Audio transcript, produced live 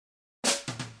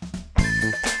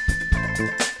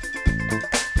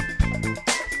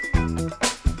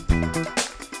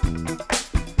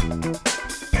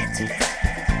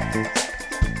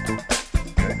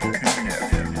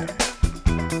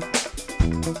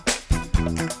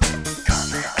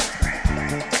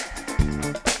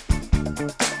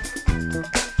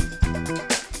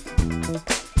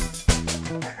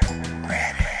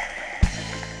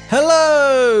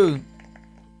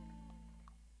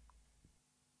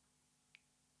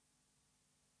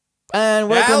And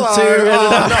welcome to...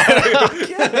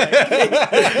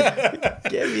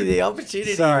 Give me the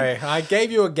opportunity. Sorry, I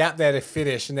gave you a gap there to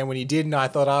finish, and then when you didn't, I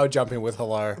thought I would jump in with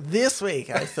hello. This week,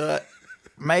 I thought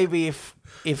maybe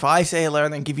if I say hello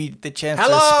and then give you the chance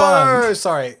Hello! to respond.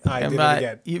 Sorry, I did it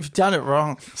again. You've done it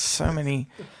wrong. So many...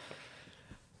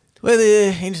 Well,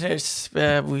 the internet's...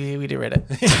 we did read it.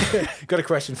 Got a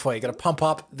question for you. Got to pump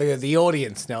up the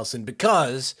audience, Nelson,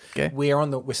 because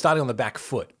we're starting on the back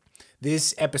foot.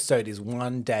 This episode is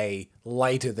one day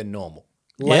later than normal.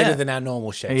 Later than our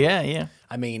normal schedule. Yeah.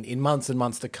 I mean, in months and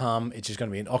months to come, it's just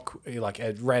going to be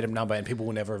a random number, and people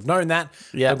will never have known that.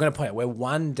 Yeah. I'm going to point out we're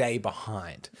one day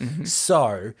behind. Mm-hmm.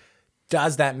 So,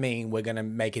 does that mean we're going to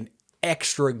make an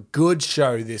extra good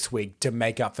show this week to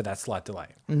make up for that slight delay?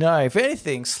 No, if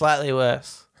anything, slightly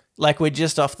worse. Like we're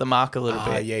just off the mark a little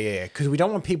bit. Yeah. Because we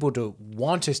don't want people to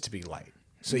want us to be late.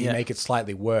 So you make it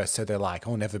slightly worse. So they're like,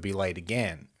 I'll never be late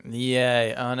again.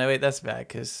 Yeah. Oh, no, wait, that's bad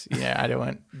because, I don't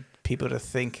want people to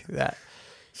think that.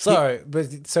 So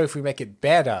if we make it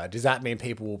better, does that mean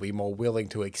people will be more willing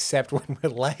to accept when we're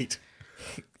late?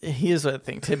 Here's what I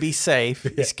think. To be safe,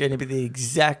 it's going to be the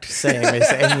exact same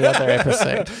as any other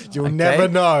episode. You'll never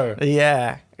know.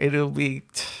 Yeah. It'll be...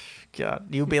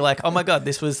 God, you'll be like, oh my God,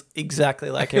 this was exactly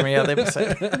like every other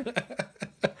episode.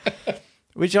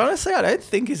 Which honestly, I don't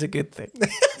think is a good thing.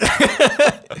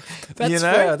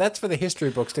 That's for the history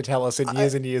books to tell us in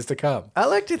years and years to come. I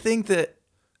like to think that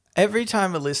every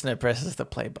time a listener presses the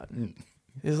play button,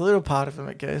 there's a little part of them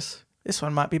that goes, this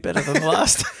one might be better than the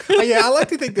last. I like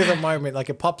to think there's a moment, like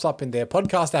it pops up in their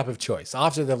podcast app of choice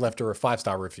after they've left a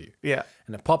 5-star review. Yeah.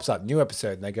 And it pops up, new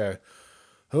episode, and they go,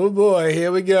 oh boy,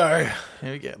 here we go.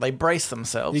 Here we go. They brace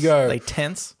themselves. You go. They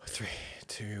tense. 3,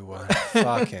 2, 1.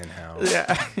 Fucking hell.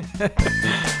 Yeah.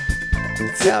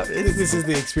 This is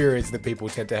the experience that people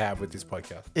tend to have with this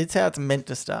podcast. It's how it's meant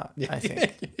to start, I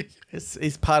think.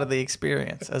 It's part of the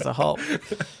experience as a whole.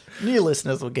 New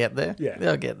listeners will get there. Yeah.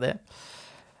 They'll get there.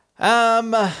 All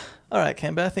right,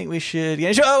 Kemba, I think we should...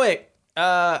 Oh, wait.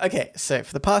 Okay, so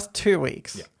for the past 2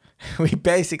 weeks... We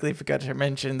basically forgot to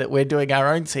mention that we're doing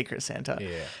our own Secret Santa. Yeah.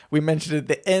 We mentioned at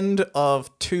the end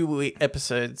of 2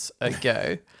 episodes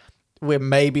ago where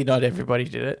maybe not everybody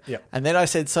did it. Yep. And then I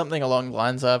said something along the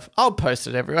lines of, I'll post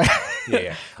it everywhere.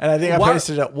 Yeah. And I think I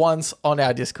posted it once on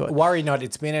our Discord. Worry not,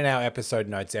 it's been in our episode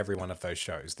notes, every one of those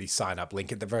shows, the sign-up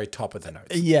link at the very top of the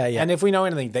notes. Yeah. And if we know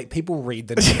anything, people read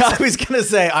the notes. I was going to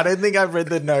say, I don't think I've read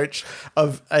the notes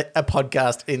of a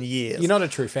podcast in years. You're not a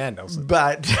true fan, Nelson.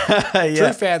 But,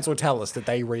 True fans will tell us that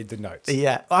they read the notes.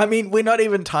 Yeah. I mean, we're not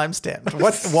even time-stamped.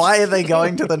 Why are they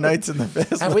going to the notes in the first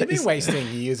place? Have we been wasting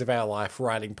years of our life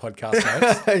writing podcast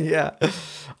notes? Yeah.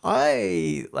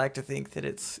 I like to think that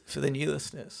it's for the new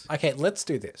listeners. Okay, let's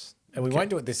do this. And we won't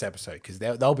do it this episode because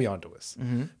they'll be onto us.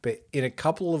 Mm-hmm. But in a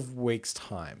couple of weeks'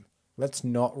 time, let's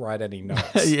not write any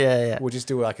notes. Yeah. We'll just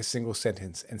do like a single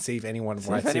sentence and see if anyone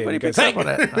writes if anybody it. Picks up on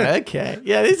it. Okay.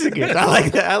 Yeah, this is good. I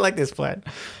like that. I like this plan.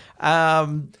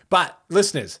 But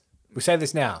listeners, we say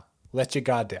this now. Let your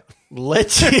guard down.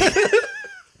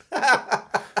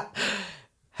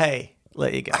 Hey,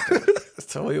 let your guard down.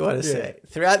 That's all we want to say.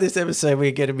 Throughout this episode,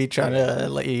 we're going to be trying to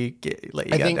let you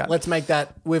guard down. Let's make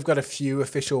that. We've got a few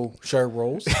official show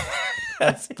rules.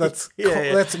 Let's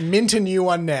mint a new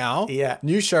one now. Yeah.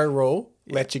 New show rule.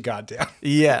 Let your guard down.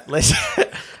 Yeah.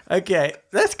 Okay.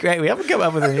 That's great. We haven't come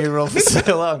up with a new rule for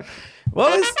so long.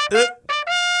 What was the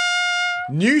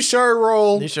new show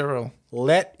rule? New show rule.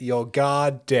 Let your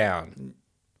guard down.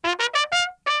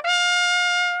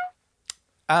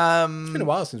 It's been a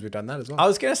while since we've done that as well. I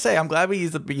was going to say, I'm glad we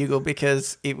used the bugle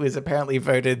because it was apparently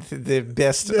voted the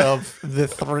best of the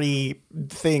 3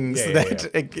 things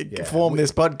that form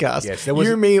this podcast. Yes,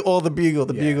 you, me, or the bugle.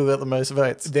 The bugle got the most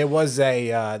votes. There was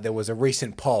a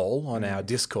recent poll on our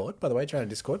Discord. By the way, join our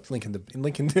Discord. Link in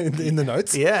the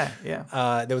notes. Yeah.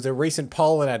 There was a recent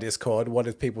poll in our Discord. What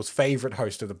is people's favorite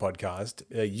host of the podcast?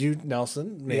 You,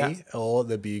 Nelson, me, or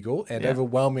the bugle, and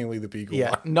overwhelmingly the bugle.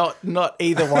 Yeah, not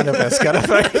either one of us got a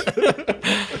vote.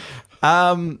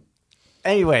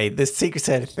 Anyway, the Secret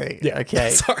Santa thing. Yeah. Okay.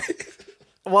 Sorry.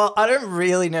 Well, I don't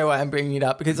really know why I'm bringing it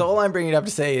up because all I'm bringing it up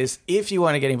to say is if you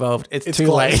want to get involved, it's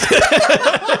too late. But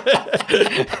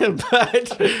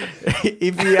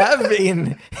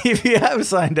if you have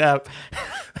signed up,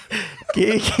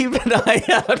 keep an eye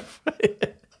out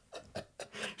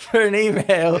for an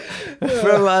email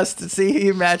from us to see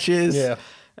who matches. Yeah.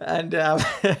 And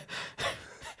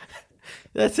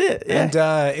That's it.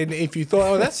 Yeah. And if you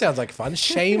thought, that sounds like fun,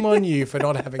 shame on you for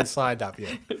not having signed up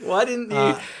yet. Why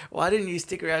didn't you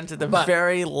stick around to the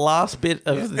very last bit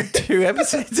of the 2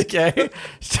 episodes ago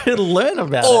to learn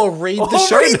about or it? Read the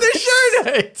show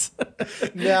notes.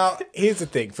 Now, here's the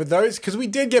thing. For those, because we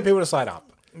did get people to sign up.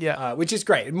 Yeah. Which is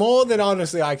great. More than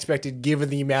honestly I expected given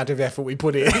the amount of effort we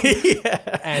put in.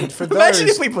 Yeah. And for Imagine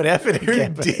those if we put effort in who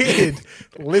did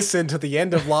listen to the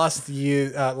end of last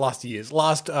 2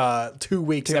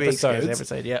 weeks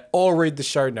episode, yeah. or read the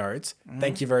show notes,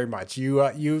 thank you very much.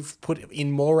 You've put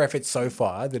in more effort so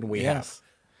far than we have.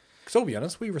 Because I'll be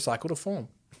honest, we recycled a form.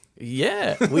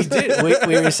 Yeah, we did. We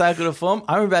recycled a form.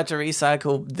 I'm about to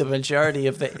recycle the majority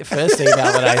of the first email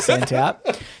that I sent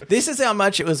out. This is how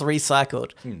much it was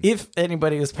recycled. If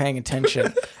anybody was paying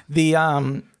attention,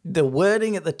 the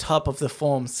wording at the top of the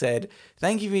form said,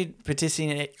 "Thank you for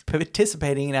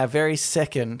participating in our very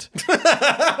second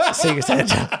Secret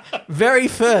Santa." Very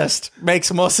first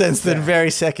makes more sense than very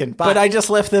second, but I just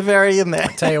left the very in there.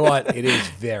 Tell you what, it is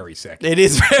very second. It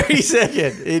is very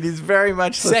second. It is very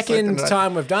much the second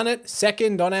time we've done it.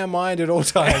 Second on our mind at all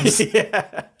times.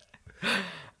 Yeah.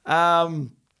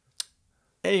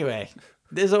 Anyway,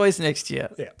 there's always next year.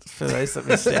 Yeah. For those that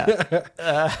missed out.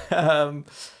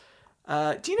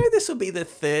 Do you know this will be the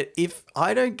third? If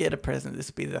I don't get a present, this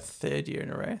will be the 3rd year in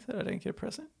a row that I don't get a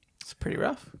present. It's pretty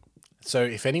rough. So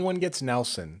if anyone gets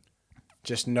Nelson,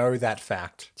 just know that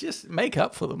fact. Just make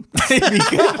up for them. It'd be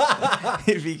good.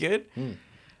 It'd be good.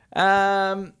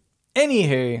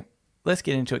 Anywho, let's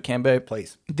get into it, Cambo.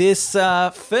 Please. This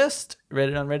first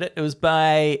Reddit on Reddit, it was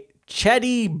by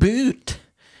Chatty Boot.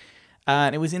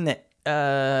 And it was in the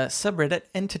subreddit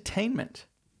Entertainment.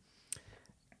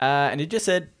 And it just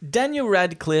said, Daniel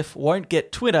Radcliffe won't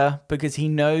get Twitter because he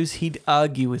knows he'd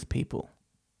argue with people.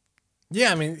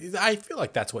 Yeah, I mean, I feel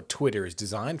like that's what Twitter is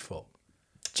designed for.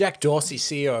 Jack Dorsey,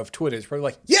 CEO of Twitter, is probably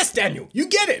like, yes, Daniel, you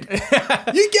get it.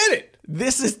 You get it.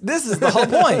 This is the whole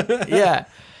point. Yeah.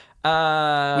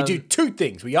 We do 2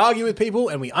 things. We argue with people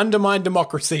and we undermine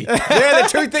democracy. They're the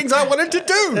 2 things I wanted to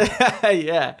do.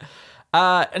 Yeah.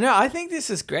 No, I think this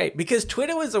is great because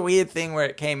Twitter was a weird thing where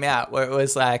it came out where it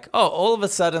was like, oh, all of a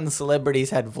sudden celebrities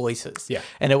had voices. Yeah.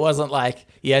 And it wasn't like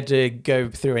you had to go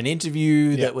through an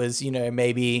interview that was,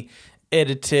 maybe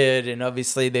edited. And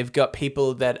obviously they've got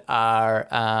people that are,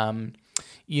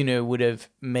 would have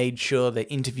made sure the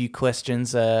interview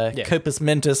questions are corpus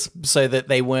mentis so that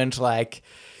they weren't like,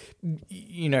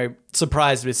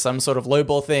 surprised with some sort of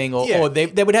lowball thing or they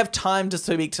would have time to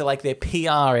speak to like their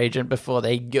PR agent before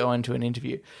they go into an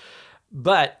interview.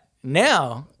 But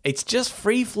now it's just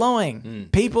free flowing.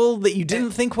 People that you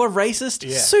didn't think were racist,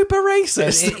 super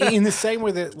racist. In the same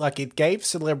way that like it gave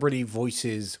celebrity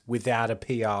voices without a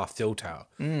PR filter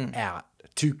out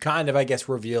to kind of, I guess,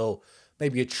 reveal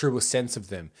maybe a truer sense of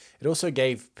them. It also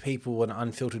gave people an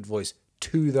unfiltered voice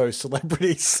to those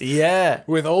celebrities. Yeah.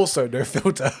 With also no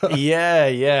filter.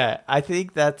 Yeah. I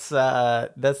think that's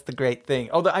the great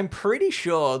thing. Although I'm pretty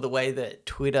sure the way that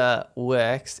Twitter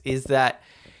works is that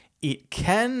it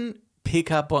can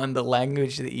pick up on the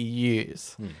language that you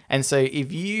use. And so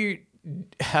if you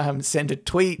send a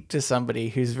tweet to somebody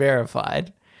who's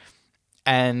verified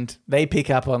and they pick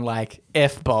up on like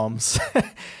F-bombs,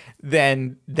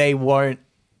 then it won't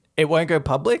go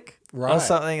public. Right. Or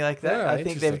something like that. Yeah, I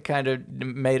think they've kind of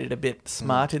made it a bit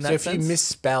smart in that sense. So if you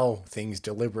misspell things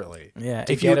deliberately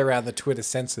to if get around the Twitter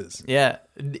censors. Yeah.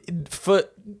 For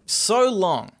so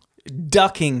long,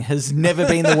 ducking has never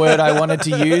been the word I wanted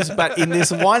to use, but in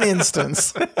this one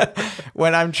instance,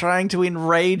 when I'm trying to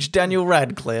enrage Daniel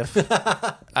Radcliffe,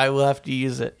 I will have to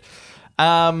use it.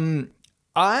 I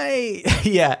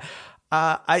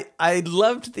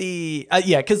loved the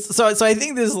because so I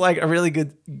think this is like a really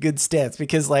good stance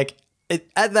because like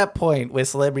at that point where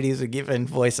celebrities were given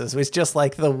voices was just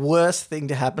like the worst thing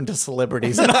to happen to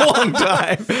celebrities in a long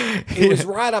time. It was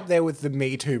right up there with the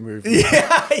Me Too movement.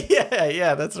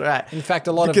 Yeah, that's right. In fact,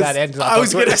 a lot of that ended up. I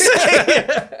was going to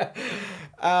say.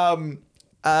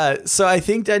 So I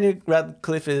think Daniel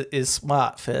Radcliffe is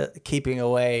smart for keeping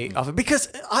away of it because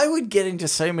I would get into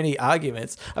so many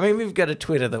arguments. I mean, we've got a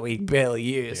Twitter that we barely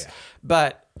use,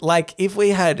 but like if we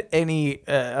had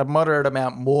a moderate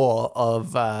amount more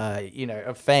of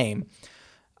of fame,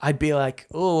 I'd be like,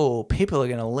 oh, people are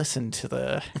going to listen to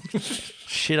the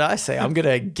shit I say. I'm going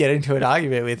to get into an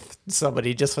argument with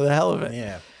somebody just for the hell of it.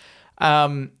 Yeah.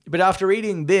 But after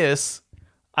reading this,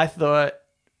 I thought.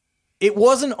 It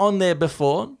wasn't on there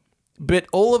before, but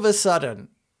all of a sudden,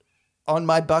 on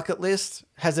my bucket list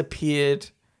has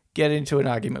appeared get into an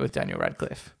argument with Daniel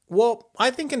Radcliffe. Well, I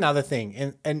think another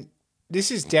thing, and this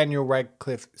is Daniel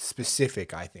Radcliffe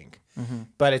specific, I think.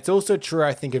 But it's also true,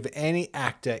 I think, of any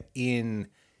actor in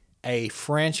a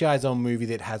franchise or movie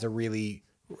that has a really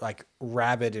like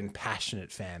rabid and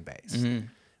passionate fan base,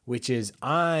 which is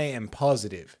I am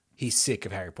positive he's sick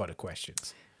of Harry Potter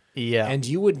questions. Yeah. And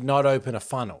you would not open a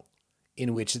funnel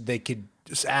in which they could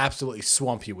just absolutely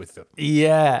swamp you with them.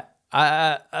 Yeah.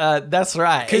 That's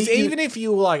right. Because even if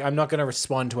you were like, I'm not going to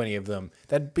respond to any of them,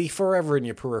 that'd be forever in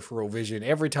your peripheral vision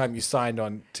every time you signed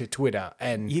on to Twitter.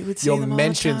 And you would see your them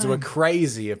mentions were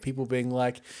crazy of people being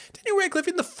like, Daniel Radcliffe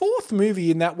in the fourth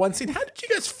movie in that one scene, how did you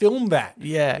guys film that?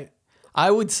 Yeah. I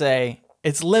would say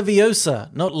it's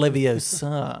Leviosa, not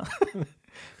Leviosa.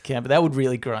 But that would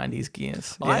really grind his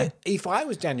gears. Yeah. If I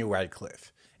was Daniel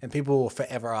Radcliffe and people were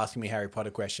forever asking me Harry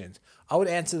Potter questions, I would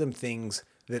answer them things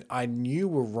that I knew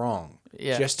were wrong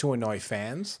just to annoy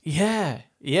fans. Yeah,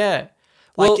 yeah.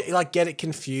 Like get it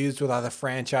confused with other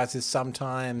franchises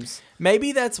sometimes.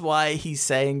 Maybe that's why he's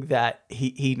saying that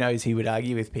he knows he would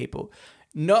argue with people.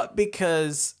 Not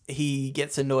because he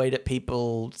gets annoyed at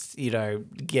people,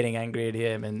 getting angry at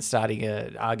him and starting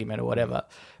an argument or whatever.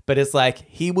 But it's like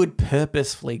he would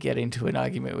purposefully get into an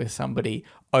argument with somebody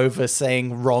over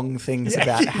saying wrong things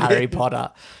about Harry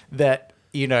Potter that,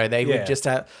 they would just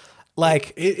have...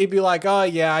 Like it'd be like, oh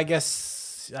yeah, I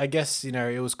guess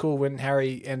it was cool when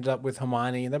Harry ended up with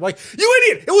Hermione, and they're like, you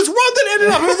idiot! It was Ron that ended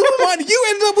up with Hermione. You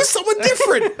ended up with someone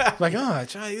different. Like,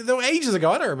 they were ages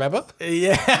ago. I don't remember.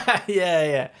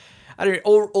 Yeah. I don't,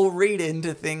 or read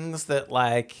into things that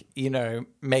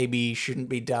maybe shouldn't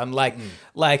be done.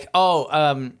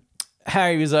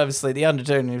 Harry was obviously the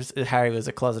undertone is Harry was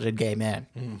a closeted gay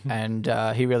man, and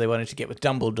he really wanted to get with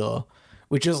Dumbledore.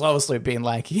 Which has obviously been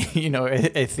a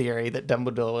theory that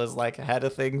Dumbledore was had a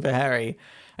thing for Harry.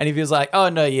 And if he was like, oh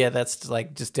no, yeah, that's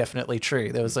just definitely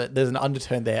true. There's an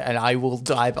undertone there and I will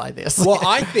die by this. Well,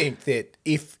 I think that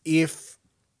if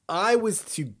I was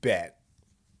to bet,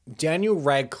 Daniel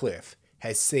Radcliffe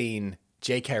has seen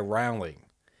J.K. Rowling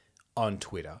on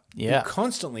Twitter. Yeah. Who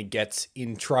constantly gets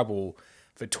in trouble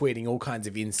for tweeting all kinds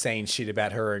of insane shit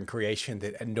about her own creation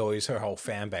that annoys her whole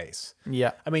fan base.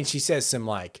 Yeah. I mean, she says some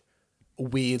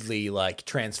weirdly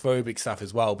transphobic stuff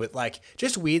as well, but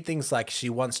just weird things like she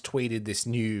once tweeted this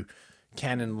new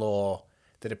canon law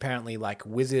that apparently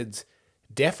wizards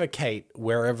defecate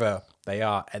wherever they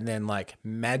are and then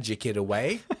magic it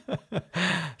away.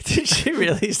 Did she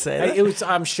really say that? It was,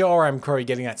 I'm sure I'm probably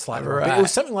getting that slightly wrong, but it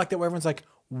was something like that where everyone's like,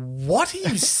 what are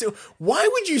you why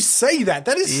would you say that?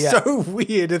 That is so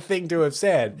weird a thing to have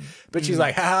said. But she's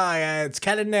like, yeah, it's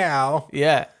canon now.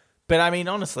 Yeah. But I mean,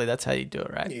 honestly, that's how you do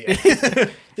it, right? Yeah.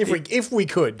 if we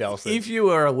could, Nelson. If you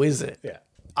were a wizard, yeah,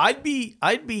 I'd be,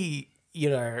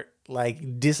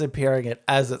 disappearing it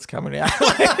as it's coming out.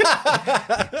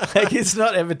 It's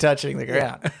not ever touching the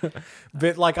ground.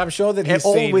 But I'm sure that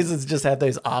all wizards just have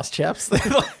those ass chaps.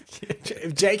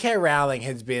 J.K. Rowling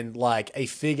has been a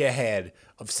figurehead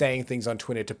of saying things on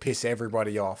Twitter to piss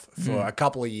everybody off for a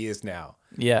couple of years now.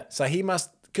 Yeah. So he must.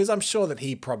 Because I'm sure that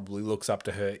he probably looks up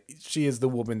to her. She is the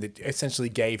woman that essentially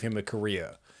gave him a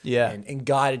career. Yeah. And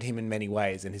guided him in many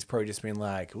ways. And he's probably just been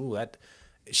like, ooh,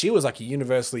 she was a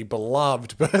universally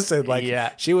beloved person.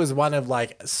 She was one of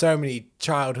so many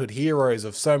childhood heroes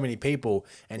of so many people.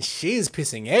 And she's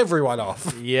pissing everyone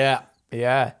off. Yeah.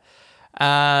 Yeah.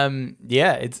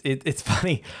 It's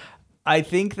funny. I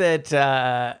think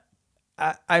that,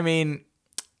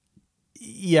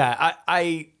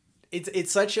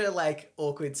 It's such a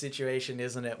awkward situation,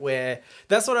 isn't it? Where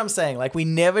that's what I'm saying. We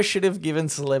never should have given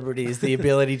celebrities the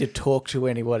ability to talk to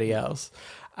anybody else.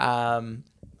 I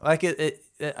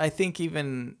think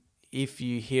even if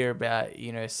you hear about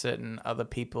certain other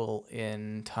people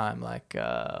in time,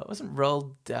 wasn't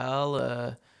Roald Dahl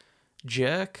a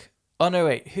jerk? Oh, no,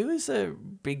 wait. Who is a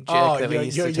big jerk that we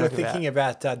used to talk about? You're thinking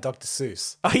about Dr.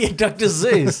 Seuss. Oh, yeah, Dr.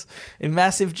 Seuss. A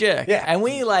massive jerk. Yeah. And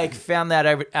we, found that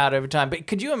out over time. But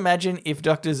could you imagine if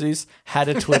Dr. Seuss had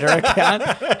a Twitter account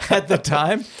at the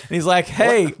time? And he's like,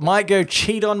 hey, might go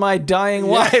cheat on my dying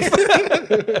wife.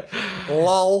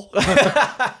 Lol.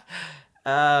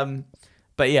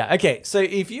 But yeah, okay. So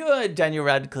if you're Daniel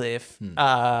Radcliffe,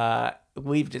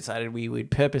 we've decided we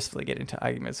would purposefully get into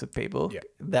arguments with people. Yeah.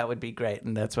 That would be great,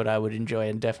 and that's what I would enjoy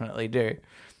and definitely do.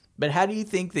 But how do you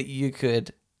think that you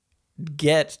could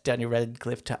get Daniel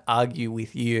Radcliffe to argue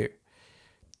with you?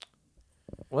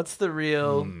 What's the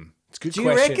real... It's a good question. Do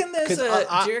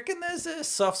you reckon there's a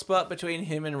soft spot between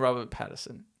him and Robert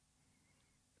Pattinson?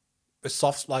 A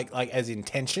soft, as in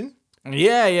tension?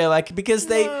 Yeah, because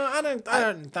they... No, I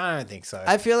don't think so.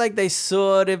 I feel like they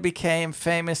sort of became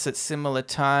famous at similar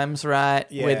times, right?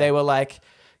 Yeah. Where they were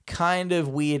kind of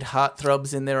weird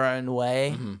heartthrobs in their own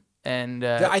way. And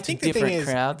I think the thing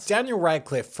crowds. is, Daniel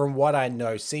Radcliffe, from what I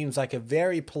know, seems like a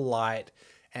very polite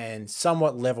and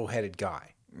somewhat level-headed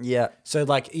guy. Yeah. So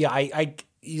like, yeah,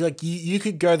 you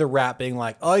could go the route being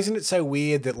like, oh, isn't it so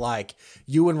weird that like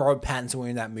you and Robert Pattinson were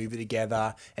in that movie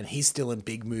together and he's still in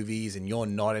big movies and you're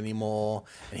not anymore,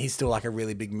 and he's still like a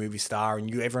really big movie star,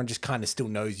 and everyone just kind of still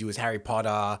knows you as Harry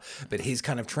Potter, but he's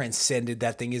kind of transcended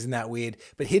that thing. Isn't that weird?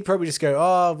 But he'd probably just go,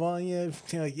 oh, well, yeah,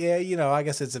 I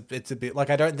guess it's a bit like,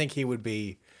 I don't think he would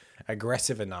be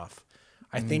aggressive enough.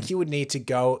 I think he would need to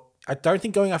go. I don't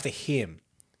think going after him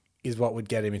is what would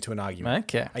get him into an argument.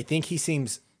 Okay. I think he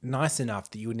seems nice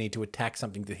enough that you would need to attack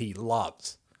something that he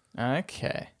loves.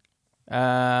 Okay.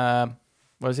 What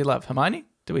does he love? Hermione?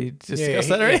 Do we discuss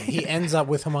that already? He ends up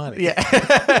with Hermione. Yeah.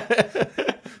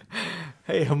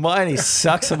 Hey, Hermione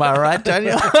sucks, am I right,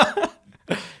 Daniel?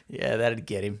 Yeah, that'd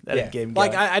get him. That'd get him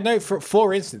going. Like, I know,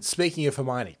 for instance, speaking of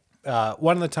Hermione,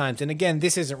 one of the times, and again,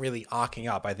 this isn't really arcing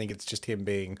up. I think it's just him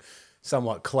being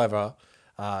somewhat clever.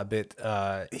 But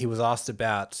he was asked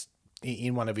about,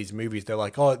 in one of his movies, they're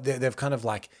like, oh, they've kind of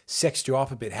like sexed you up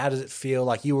a bit. How does it feel?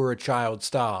 Like, you were a child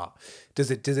star.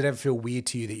 Does it ever feel weird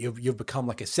to you that you've become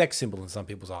like a sex symbol in some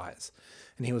people's eyes?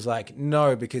 And he was like,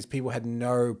 no, because people had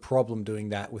no problem doing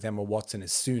that with Emma Watson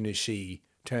as soon as she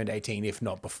turned 18, if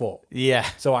not before. Yeah.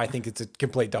 So I think it's a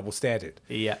complete double standard.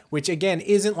 Yeah. Which again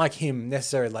isn't like him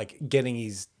necessarily like getting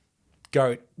his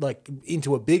goat like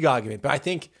into a big argument, but I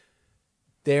think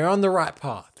they're on the right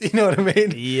path. You know what I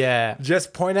mean? Yeah.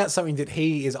 Just point out something that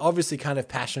he is obviously kind of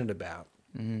passionate about.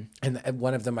 And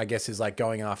one of them, I guess, is like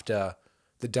going after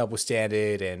the double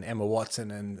standard and Emma Watson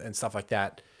and stuff like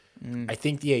that. I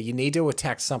think, you need to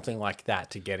attack something like that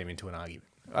to get him into an argument.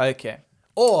 Okay.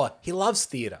 Or he loves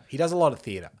theatre. He does a lot of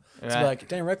theatre. Right. So like,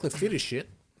 Daniel Radcliffe, theatre shit.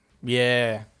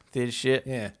 Yeah. Theatre shit.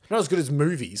 Yeah. Not as good as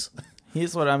movies.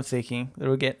 Here's what I'm thinking.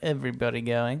 That'll get everybody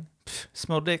going.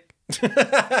 Small dick.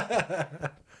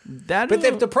 But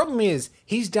the problem is,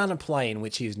 he's done a play in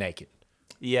which he is naked.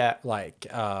 Yeah. Like,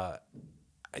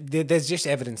 there's just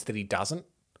evidence that he doesn't.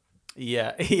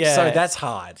 Yeah. Yeah. So that's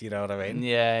hard, you know what I mean?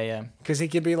 Yeah, yeah. Because he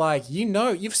could be like,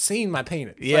 you've seen my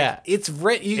penis. Yeah.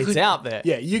 Like, it's out there.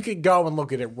 Yeah, you could go and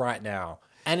look at it right now.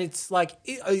 And it's like,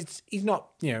 he's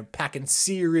not, packing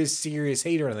serious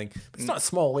heat or anything. But it's not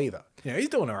small either. He's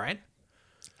doing all right.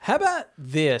 How about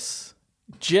this?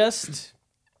 Just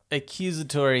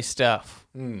accusatory stuff.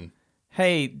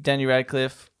 Hey, Daniel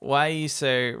Radcliffe, why are you so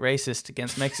racist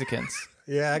against Mexicans?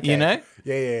 Yeah, okay. You know?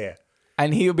 Yeah.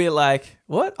 And he'll be like,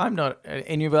 what? I'm not.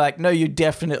 And you'll be like, no, you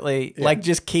definitely, like,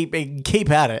 just keep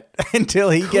at it until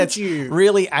he gets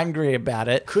really angry about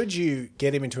it. Could you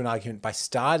get him into an argument by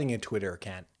starting a Twitter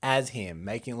account as him,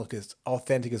 making it look as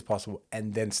authentic as possible,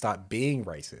 and then start being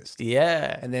racist?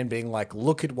 Yeah. And then being like,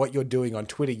 look at what you're doing on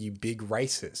Twitter, you big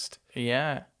racist.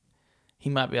 Yeah.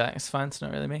 He might be like, it's fine, it's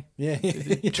not really me. Yeah.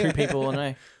 True people will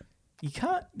know. You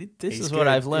can't. This He's is good. what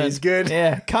I've learned. He's good.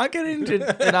 Yeah, can't get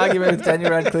into an argument with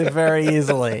Daniel Radcliffe very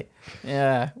easily.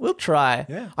 Yeah, we'll try.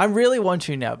 Yeah. I really want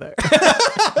you now, though.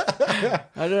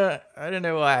 I don't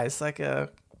know why. It's like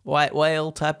a white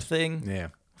whale type thing. Yeah.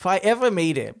 If I ever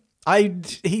meet him,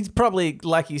 he's probably,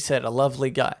 like you said, a lovely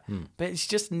guy. But it's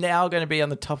just now going to be on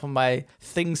the top of my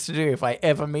things to do if I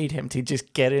ever meet him, to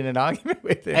just get in an argument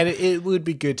with him. And it would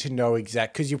be good to know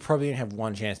because you're probably going to have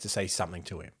one chance to say something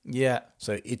to him. Yeah.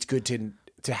 So it's good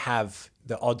to have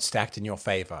the odds stacked in your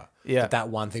favor. Yeah. That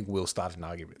one thing will start an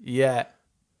argument. Yeah.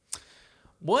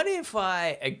 What if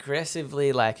I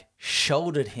aggressively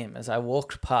shouldered him as I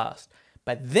walked past?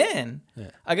 But then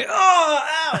I go, oh,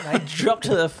 ow, and I drop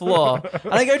to the floor.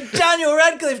 And I go, Daniel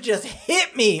Radcliffe just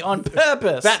hit me on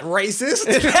purpose. That racist?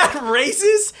 Is that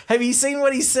racist? Have you seen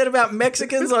what he said about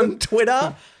Mexicans on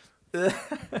Twitter?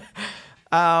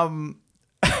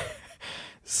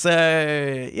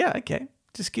 So, yeah, okay.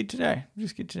 Just good to know.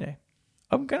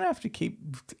 I'm going to have to keep,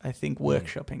 I think,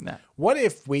 workshopping that. What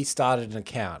if we started an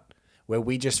account where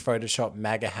we just Photoshop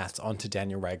MAGA hats onto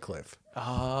Daniel Radcliffe?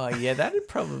 Oh, yeah, that'd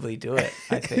probably do it,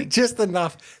 I think. Just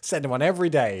enough. Send him on every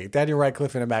day. Daniel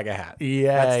Radcliffe in a MAGA hat.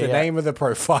 Yeah, That's the name of the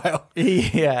profile.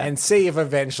 Yeah. And see if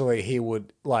eventually he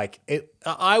would it.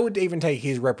 I would even take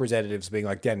his representatives being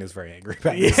like, Daniel's very angry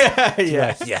about this.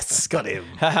 Yeah. Like, yes, got him.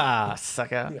 Haha,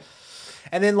 sucker. Yeah.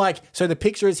 And then so the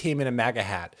picture is him in a MAGA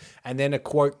hat, and then a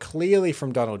quote clearly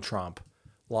from Donald Trump.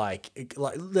 Like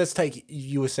let's take,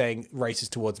 you were saying racist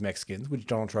towards Mexicans, which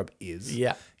Donald Trump is.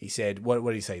 Yeah. He said, what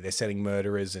did he say? They're sending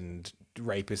murderers and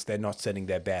rapists. They're not sending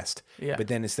their best. Yeah. But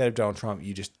then instead of Donald Trump,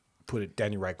 you just put it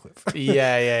Daniel Radcliffe.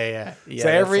 Yeah. So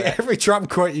every Trump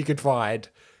quote you could find,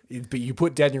 But you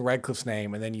put Daniel Radcliffe's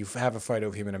name and then you have a photo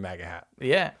of him in a MAGA hat.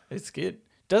 Yeah, it's good.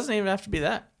 Doesn't even have to be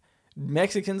that.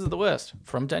 Mexicans are the worst.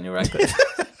 From Daniel Radcliffe.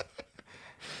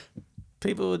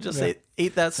 People will just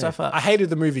eat that stuff up. I hated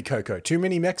the movie Coco. Too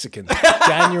many Mexicans.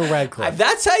 Daniel Radcliffe.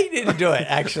 That's how you need to do it,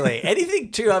 actually.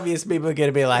 Anything too obvious, people are going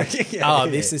to be like,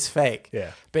 this is fake. Yeah.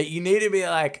 But you need to be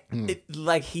like,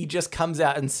 like he just comes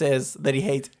out and says that he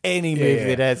hates any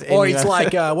movie that has any... Or it's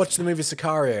like, watch the movie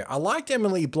Sicario. I liked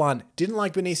Emily Blunt. Didn't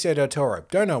like Benicio del Toro.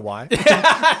 Don't know why.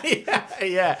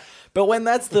 yeah. But when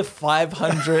that's the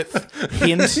 500th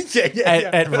hint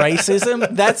at racism,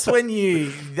 that's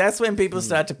when people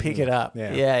start to pick it up.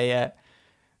 Yeah.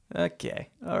 Okay.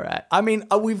 All right. I mean,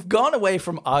 we've gone away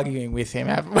from arguing with him,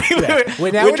 haven't we?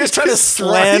 We're just trying to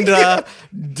slander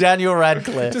Daniel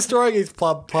Radcliffe. Destroying his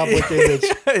public image.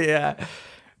 Yeah.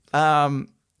 But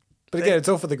again, it's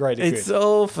all for the greater good. It's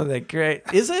all for the great...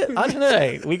 Is it? I don't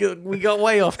know. We got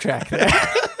way off track there.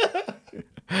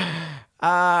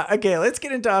 Okay, let's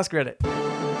get into Ask Reddit.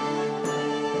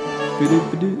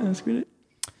 Ask Reddit.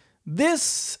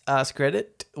 This Ask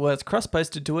Reddit was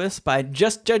cross-posted to us by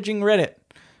Just Judging Reddit,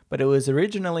 but it was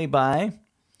originally by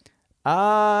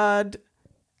Odd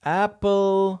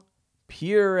Apple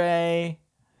Puree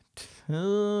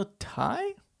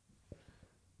Thai?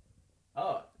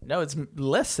 Oh, no, it's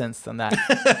less sense than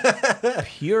that.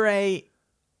 Puree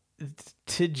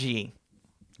Tiji.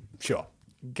 Sure.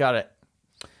 Got it.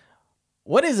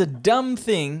 What is a dumb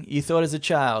thing you thought as a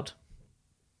child?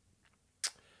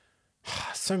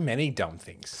 So many dumb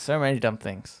things. So many dumb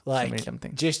things. Like, so many dumb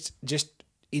things. Just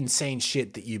insane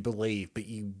shit that you believe, but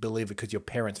you believe it because your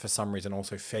parents, for some reason,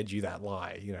 also fed you that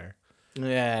lie, you know?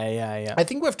 Yeah. I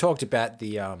think we've talked about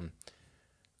the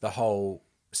whole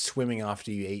swimming after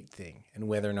you eat thing and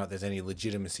whether or not there's any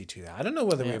legitimacy to that. I don't know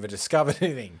whether we ever discovered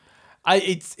anything.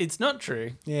 It's not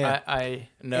true. Yeah. I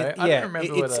don't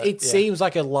remember whether... It seems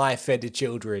like a lie fed to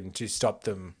children to stop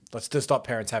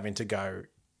parents having to go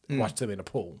watch them in a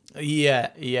pool.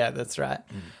 Yeah, that's right.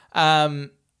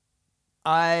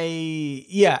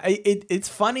 It's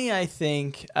funny, I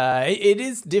think. It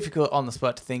is difficult on the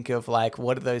spot to think of, like,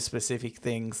 what are those specific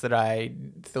things that I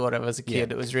thought of as a kid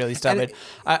that was really stupid.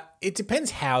 It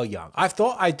depends how young.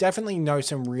 I definitely know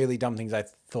some really dumb things I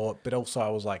thought, but also I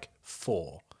was like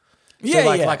 4. So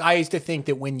like I used to think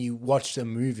that when you watched a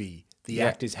movie, the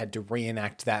actors had to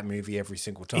reenact that movie every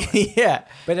single time.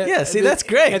 But see, that's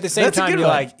great. At the same time, you're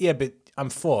like, but I'm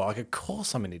 4. Like, of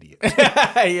course I'm an idiot.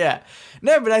 Yeah.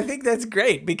 No, but I think that's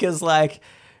great because, like,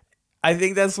 I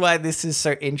think that's why this is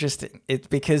so interesting. It's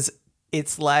because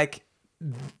it's like,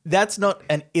 that's not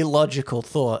an illogical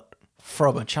thought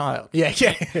from a child. Yeah.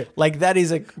 Like, that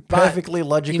is a perfectly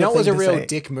logical thing. You know, it was a real say.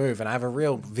 dick move, and I have a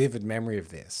real vivid memory of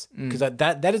this because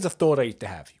that is a thought I used to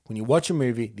have. When you watch a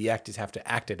movie, the actors have to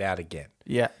act it out again.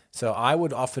 Yeah. So I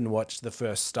would often watch the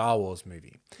first Star Wars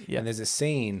movie, and there's a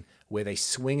scene where they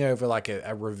swing over like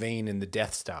a ravine in the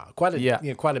Death Star, quite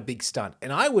a big stunt,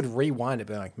 and I would rewind it,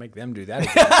 and like make them do that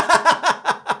again,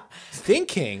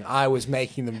 thinking I was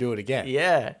making them do it again.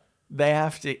 Yeah. They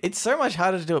have to. It's so much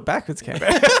harder to do it backwards,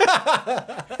 Cameron.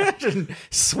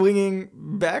 Swinging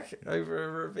back over a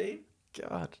ravine.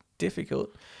 God,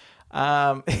 difficult.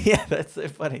 Yeah, that's so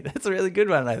funny. That's a really good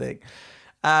one, I think.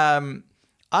 I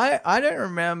don't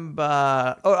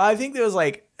remember. Oh, I think there was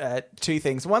like 2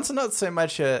 things. One's not so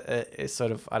much a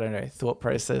sort of, I don't know, thought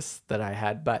process that I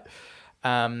had, but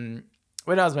when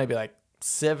I was maybe like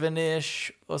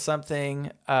 7-ish or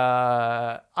something,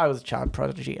 I was a child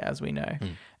prodigy, as we know.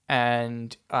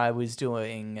 And I was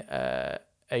doing a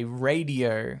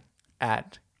radio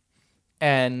ad,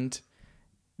 and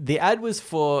the ad was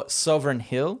for Sovereign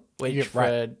Hill, which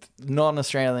for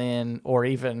non-Australian or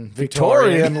even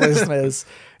Victorian listeners,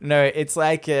 no, it's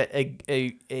like a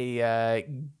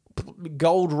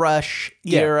gold rush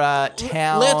era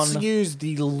town. Let's use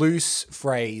the loose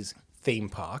phrase theme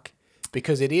park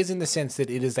because it is in the sense that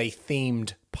it is a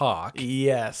themed park.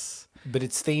 Yes. But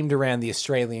it's themed around the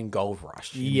Australian gold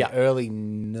rush in the early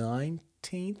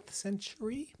 19th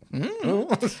century. So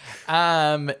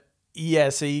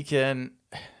you can...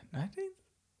 19th?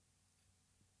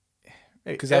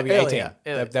 Because that'd be 18.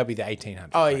 That'd be the 1800s.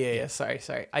 Oh, yeah. Sorry.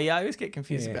 I always get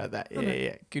confused about that.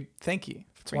 Yeah. Good. Thank you.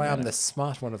 That's why I'm the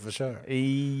smart one of the show.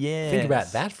 Yeah. Think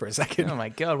about that for a second. Oh, my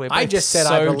God. I just said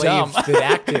I believe that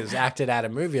actors acted out a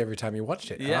movie every time you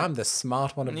watched it. Yeah. And I'm the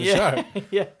smart one of the show.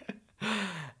 Yeah.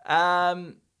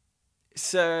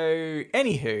 So,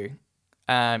 anywho, you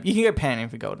can go panning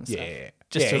for gold and stuff. Yeah.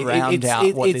 just to round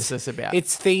out what this is about.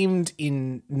 It's themed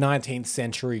in 19th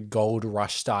century gold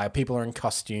rush style. People are in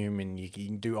costume and you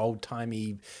can do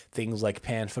old-timey things like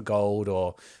pan for gold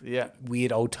or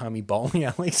weird old-timey bowling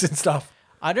alleys and stuff.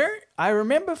 I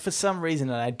remember for some reason,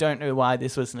 and I don't know why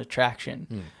this was an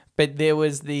attraction, but there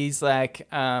was these like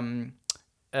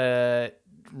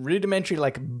rudimentary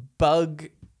like bug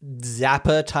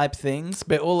zapper type things,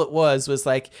 but all it was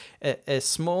like a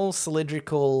small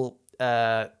cylindrical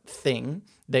thing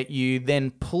that you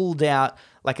then pulled out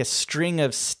like a string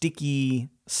of sticky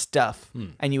stuff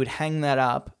and you would hang that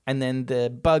up and then the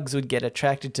bugs would get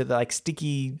attracted to the like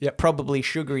sticky, probably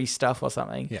sugary stuff or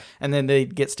something. Yeah. And then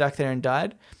they'd get stuck there and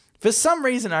died. For some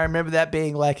reason, I remember that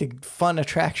being like a fun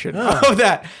attraction of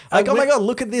that. Like, oh my God,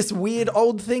 look at this weird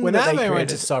old thing when that they went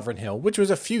to Sovereign Hill, which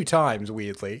was a few times,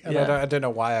 weirdly. And I don't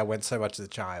know why I went so much as a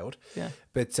child. Yeah.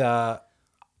 But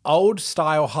old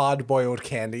style hard-boiled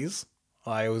candies.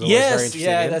 I was always very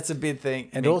interested in. That's a big thing.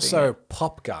 And also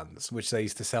pop guns, which they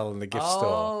used to sell in the gift store.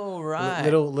 Oh, right.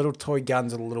 Little toy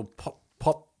guns with a little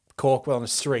pop cork on a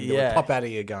string that would pop out of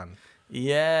your gun.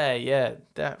 Yeah.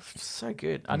 That's so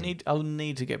good. I'll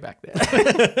need to go back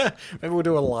there. Maybe we'll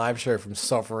do a live show from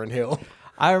Sovereign Hill.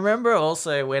 I remember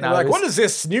also when I was... what is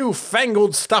this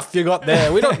new-fangled stuff you got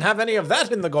there? We don't have any of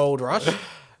that in the Gold Rush.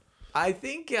 I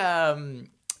think...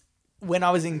 when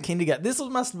I was in kindergarten, this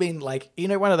must have been like,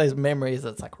 one of those memories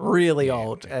that's like really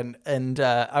old. And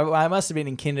I must have been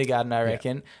in kindergarten, I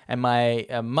reckon. And my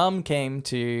mum came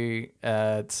to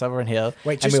Sovereign Hill.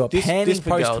 Wait, and we were panning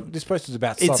for gold. This post is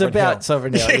about Sovereign Hill. It's about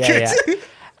Sovereign Hill, yeah.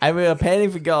 And we were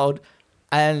panning for gold.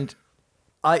 And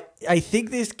I think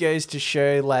this goes to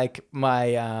show like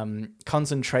my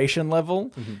concentration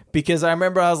level because I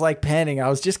remember I was like panning. I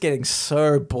was just getting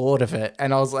so bored of it.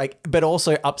 And I was like, but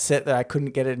also upset that I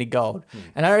couldn't get any gold.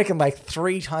 And I reckon like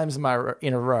 3 times in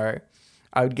a row,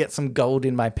 I would get some gold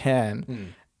in my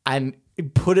pan and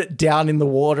put it down in the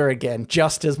water again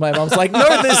just as my mom's like,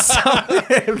 no, there's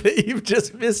something but you've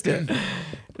just missed it.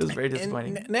 It was very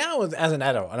disappointing. And now as an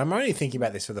adult, and I'm only thinking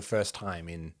about this for the first time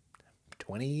in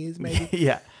 20 years maybe.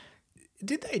 Yeah.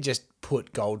 Did they just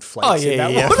put gold flakes in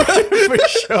that water?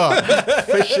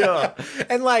 For sure.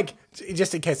 And like,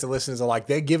 just in case the listeners are like,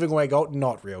 they're giving away gold,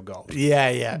 not real gold.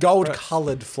 Yeah.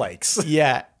 Gold-coloured flakes.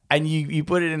 Yeah. And you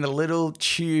put it in a little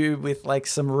tube with like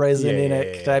some resin in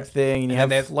it type thing. And you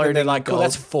have floating they're like, gold. Oh,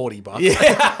 that's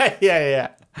 $40. Yeah.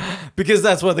 Because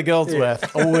that's what the gold's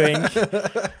worth. A wink.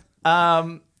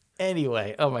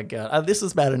 Anyway, oh my God. This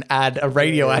was about a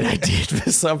radio ad I did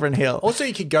for Sovereign Hill. Also,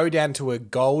 you could go down to a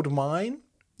gold mine.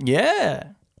 Yeah.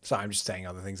 So I'm just saying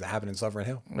other things that happen in Sovereign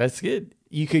Hill. That's good.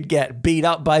 You could get beat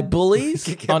up by bullies.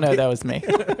 No, that was me.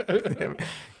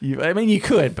 You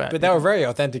could, but... But they were very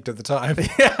authentic to the time.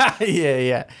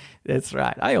 Yeah. That's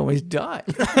right. I almost died.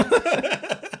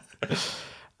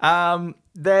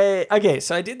 Okay,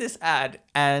 so I did this ad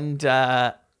and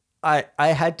I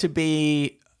had to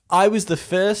be... I was the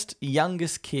first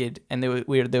youngest kid, and there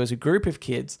was a group of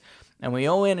kids, and we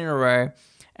all went in a row,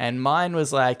 and mine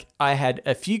was like, I had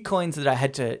a few coins that I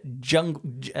had to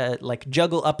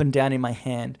juggle up and down in my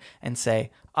hand and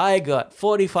say, I got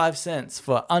 45 cents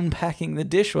for unpacking the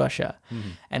dishwasher.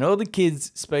 And all the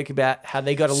kids spoke about how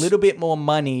they got a little bit more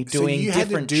money doing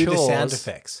different chores. So you had to do the sound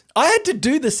effects. I had to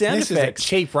do the sound effects. This is a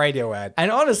cheap radio ad.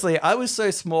 And honestly, I was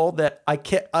so small that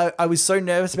I was so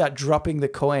nervous about dropping the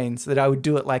coins that I would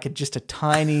do it like just a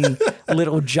tiny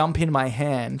little jump in my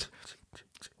hand.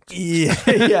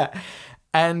 Yeah.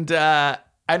 And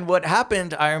what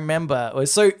happened, I remember,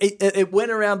 was so it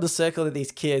went around the circle of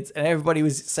these kids and everybody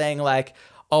was saying like,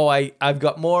 oh, I've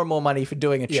got more and more money for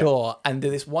doing a chore. And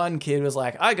this one kid was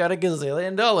like, I got $1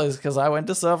 gazillion because I went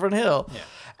to Sovereign Hill. Yeah.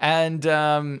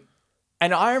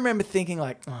 And I remember thinking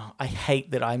like, oh, I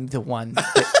hate that I'm the one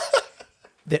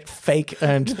that fake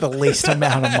earned the least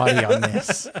amount of money on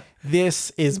this.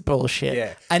 This is bullshit.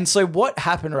 Yeah. And so what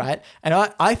happened, right? And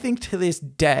I think to this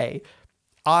day,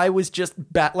 I was just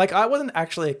like, I wasn't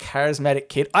actually a charismatic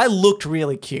kid. I looked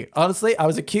really cute. Honestly, I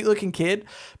was a cute looking kid,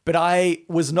 but I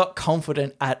was not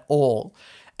confident at all.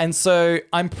 And so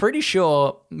I'm pretty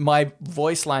sure my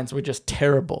voice lines were just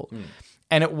terrible.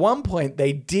 And at one point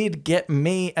they did get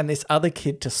me and this other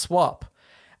kid to swap.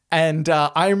 And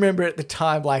I remember at the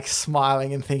time like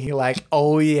smiling and thinking like,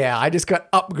 oh yeah, I just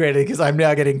got upgraded because I'm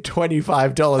now getting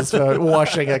 $25 for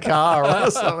washing a car or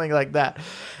something like that.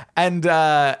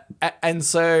 And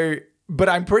so, but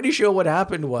I'm pretty sure what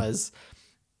happened was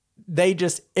they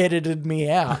just edited me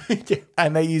out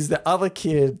and they used the other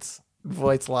kid's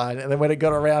voice line, and then when it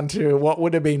got around to what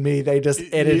would have been me, they just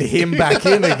edited him back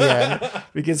in again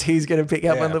because he's going to pick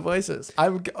up on the voices.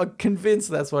 I'm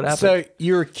convinced that's what happened. So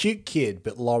you're a cute kid,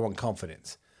 but low on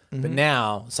confidence. Mm-hmm. But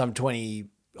now, some 20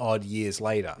 odd years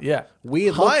later,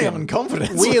 weird high on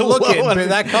confidence, weird looking, but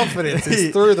that confidence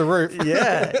is through the roof.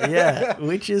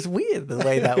 Which is weird the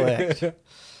way that worked.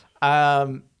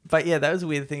 But yeah, that was a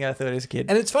weird thing I thought as a kid.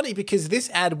 And it's funny because this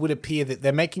ad would appear that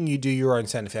they're making you do your own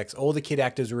sound effects. All the kid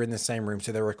actors were in the same room,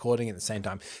 so they're recording at the same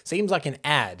time. Seems like an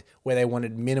ad where they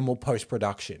wanted minimal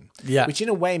post-production. Yeah. Which in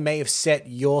a way may have set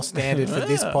your standard for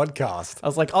this podcast. I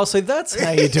was like, oh, so that's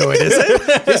how you do it, is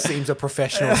it? This seems a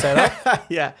professional setup.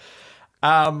 Yeah.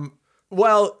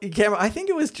 Well, Cameron, I think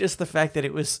it was just the fact that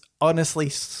it was honestly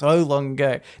so long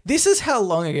ago. This is how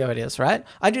long ago it is, right?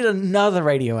 I did another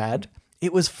radio ad.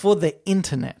 It was for the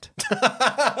internet.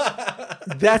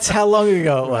 That's how long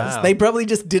ago it was. Wow. They probably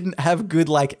just didn't have good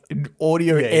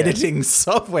audio editing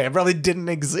software. It probably didn't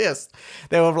exist.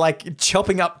 They were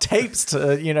chopping up tapes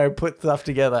to, put stuff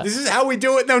together. This is how we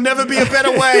do it. There'll never be a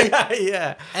better way.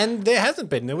 Yeah. And there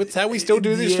hasn't been. It's how we still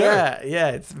do this show.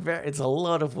 Yeah. It's a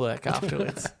lot of work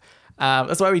afterwards.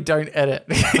 That's why we don't edit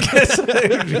because it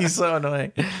would be so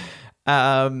annoying.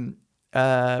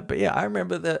 But yeah, I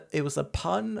remember that it was a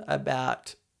pun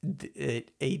about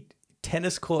a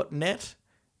tennis court net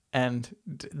and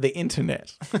the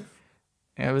internet.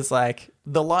 And it was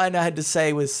the line I had to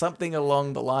say was something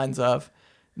along the lines of,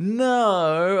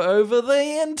 "No, over the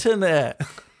internet."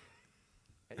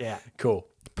 Yeah. Cool.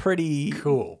 Pretty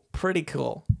cool.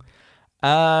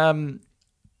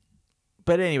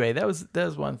 But anyway, that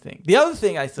was one thing. The other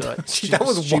thing I thought that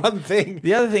was one thing.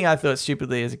 The other thing I thought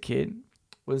stupidly as a kid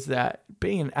was that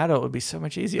being an adult would be so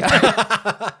much easier.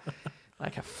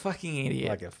 Like a fucking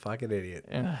idiot.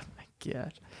 Oh my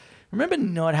God. Remember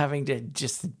not having to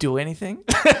just do anything?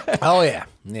 Oh yeah.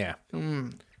 Yeah.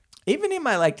 Even in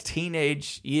my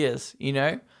teenage years,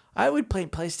 I would play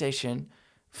PlayStation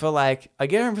for I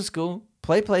get home from school,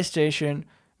 play PlayStation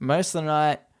most of the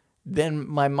night, then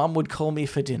my mum would call me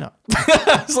for dinner.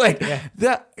 I was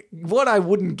that what I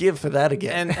wouldn't give for that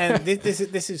again. And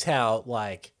this is how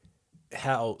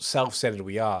how self-centered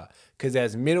we are. Because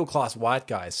as middle-class white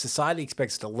guys, society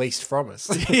expects the least from us.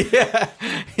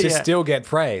 To still get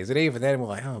praise. And even then, we're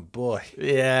like, oh, boy.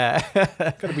 Yeah.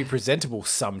 Got to be presentable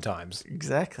sometimes.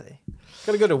 Exactly.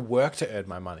 Got to go to work to earn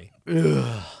my money.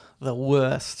 Ugh, the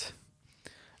worst.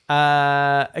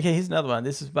 Okay, here's another one.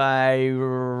 This is by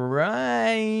Right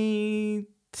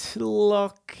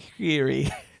Lockiri.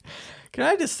 Can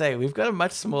I just say, we've got a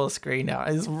much smaller screen now.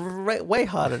 It's way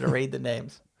harder to read the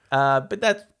names. But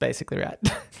that's basically right.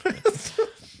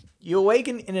 You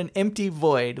awaken in an empty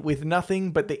void with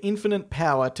nothing but the infinite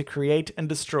power to create and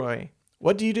destroy.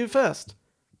 What do you do first?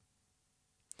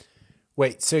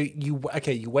 Wait, so you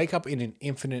wake up in an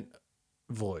infinite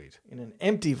void. In an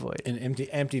empty void. An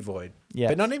empty void. Yeah.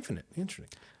 But not infinite.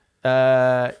 Interesting.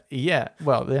 Yeah.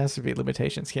 Well, there has to be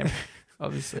limitations, Cameron,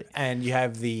 obviously. And you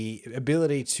have the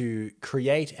ability to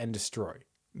create and destroy.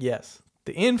 Yes.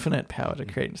 The infinite power to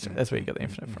create and destroy. That's where you got the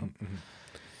infinite from.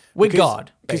 We're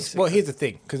God. Well, here's the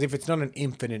thing. Because if it's not an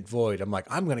infinite void,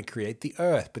 I'm going to create the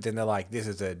earth. But then they're like, this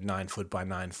is a 9 foot by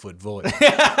 9 foot void.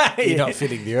 You're not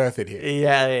fitting the earth in here.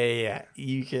 Yeah.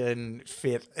 You can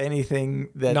fit anything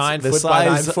that's 9 the foot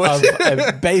size by 9 foot. of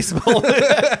a baseball.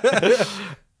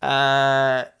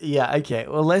 Yeah, okay.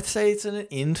 Well, let's say it's an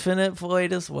infinite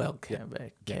void as well,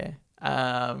 Cameron. Okay.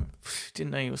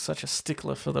 Didn't know you were such a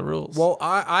stickler for the rules. Well,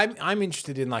 I'm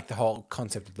interested in the whole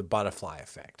concept of the butterfly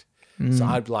effect. So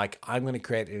I'm going to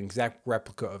create an exact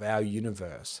replica of our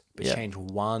universe, but change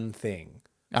one thing.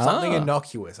 Something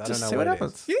innocuous. I don't know what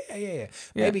happens. Yeah.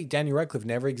 Maybe Daniel Radcliffe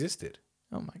never existed.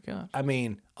 Oh my God. I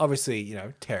mean, obviously,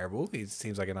 terrible. He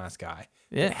seems like a nice guy.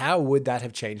 Yeah. But how would that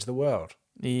have changed the world?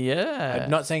 Yeah. I'm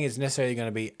not saying it's necessarily going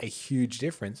to be a huge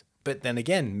difference, but then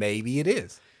again, maybe it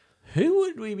is. Who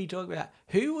would we be talking about?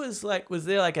 Who was was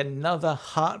there another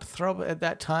heartthrob at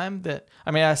that time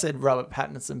I said Robert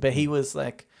Pattinson, but he was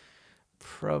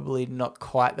probably not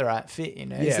quite the right fit,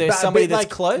 Yeah, is there somebody that's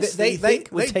close they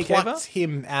would take plucked over?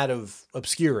 him out of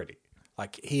obscurity.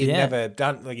 He had never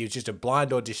done, he was just a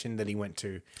blind audition that he went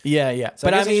to. Yeah.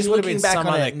 So but looking been back some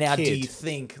on other it now, kid. do you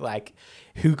think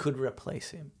who could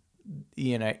replace him?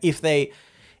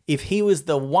 If he was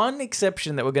the one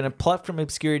exception that we're going to pluck from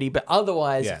obscurity, but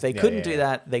otherwise, if they couldn't do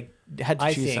that, they had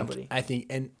to choose somebody. I think,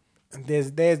 and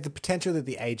there's the potential that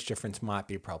the age difference might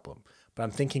be a problem, but I'm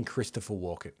thinking Christopher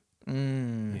Walken.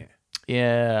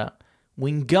 Yeah.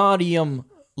 Wingardium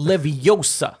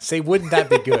Leviosa. See, wouldn't that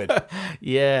be good?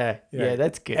 Yeah,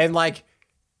 that's good. And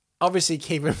obviously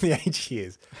keep him the age he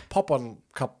is. Pop on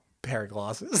pair of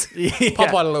glasses. Yeah.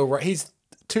 Pop out a little. He's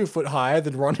 2 foot higher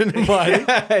than Ron and Hermione.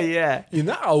 Yeah.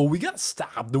 We got to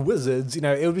stop the wizards. It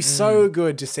would be so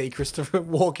good to see Christopher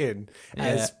Walken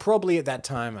as probably at that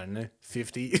time, I don't know,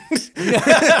 50,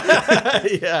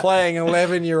 playing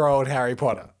 11-year-old Harry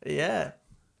Potter. Yeah.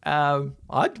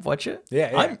 I'd watch it.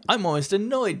 Yeah. I'm almost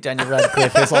annoyed Daniel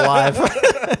Radcliffe is alive.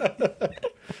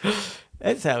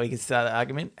 That's how we can start the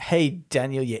argument. Hey,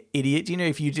 Daniel, you idiot. Do you know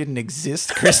if you didn't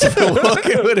exist, Christopher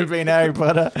Walken would have been Harry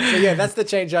Potter? So yeah, that's the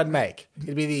change I'd make.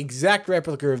 It'd be the exact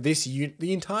replica of this,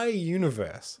 the entire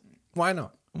universe. Why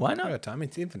not? Why not? Time,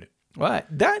 it's infinite. Right.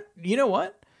 You know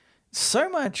what? So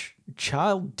much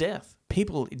child death.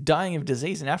 People dying of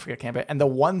disease in Africa, Camper. And the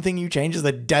one thing you change is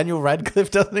that Daniel Radcliffe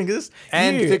doesn't exist.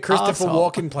 And that Christopher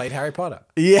Walken played Harry Potter.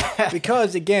 Yeah.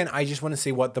 Because, again, I just want to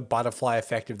see what the butterfly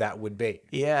effect of that would be.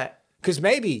 Yeah. Because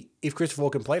maybe if Christopher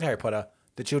Walken played Harry Potter,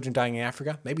 the children dying in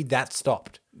Africa, maybe that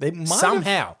stopped. They might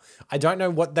somehow. I don't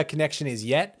know what the connection is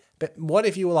yet, but what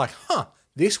if you were like,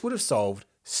 this would have solved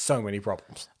so many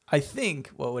problems? I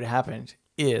think what would have happened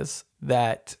is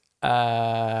that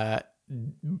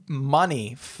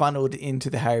money funneled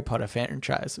into the Harry Potter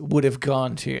franchise would have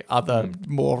gone to other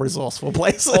more resourceful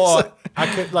places. Or I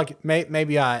could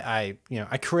maybe I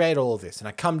create all of this and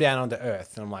I come down onto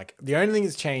Earth and I'm like, the only thing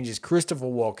that's changed is Christopher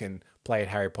Walken played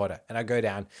Harry Potter, and I go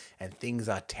down and things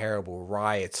are terrible,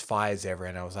 riots, fires everywhere,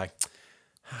 and I was like,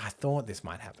 I thought this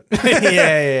might happen.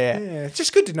 Yeah. It's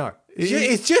just good to know.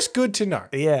 It's just good to know.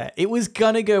 Yeah, it was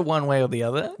gonna go one way or the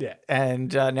other. Yeah,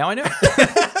 and now I know.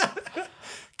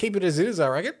 Keep it as it is, I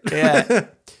reckon. Yeah.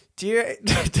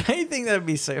 Don't you think that would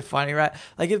be so funny, right?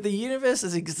 Like if the universe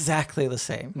is exactly the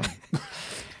same,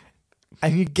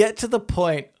 and you get to the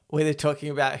point where they're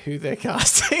talking about who they're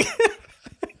casting.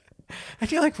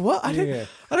 And you're like, what? I don't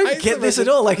get this at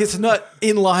all. Like, it's not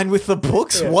in line with the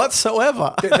books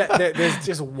whatsoever. There's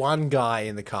just one guy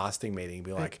in the casting meeting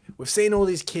be like, we've seen all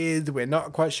these kids. We're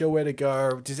not quite sure where to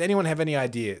go. Does anyone have any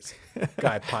ideas?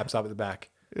 Guy pipes up at the back.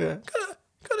 Yeah.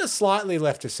 Got a slightly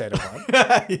left of center one.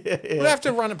 We'll have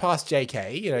to run it past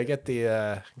JK, get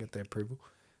the approval.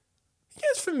 You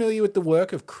guys familiar with the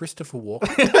work of Christopher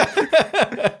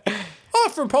Walken?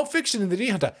 From Pulp Fiction and The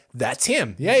Deer Hunter. That's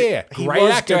him. Yeah. Great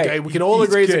actor. Great. We can all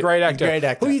agree he's a great actor. Great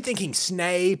actor. Who are you thinking?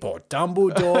 Snape or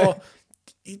Dumbledore?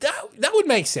 that would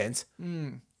make sense.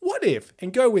 What if?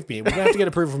 And go with me. We're going to have to get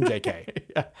approval from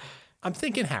JK. I'm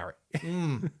thinking Harry.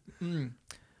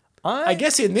 I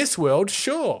guess in this world,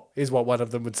 sure, is what one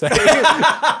of them would say.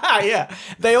 Yeah.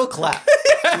 They all clap.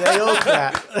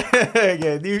 Yeah,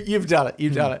 you've done it.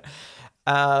 You've done it.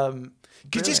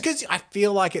 Just because I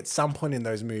feel like at some point in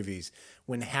those movies,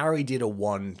 when Harry did a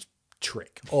wand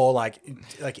trick, or like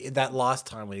that last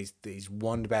time when he's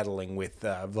wand battling with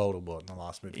Voldemort in the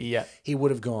last movie, he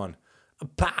would have gone,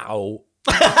 pow,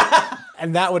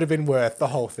 and that would have been worth the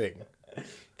whole thing.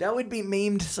 That would be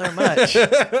memed so much.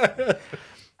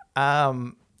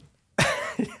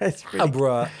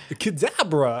 Abra,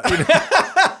 cadabra.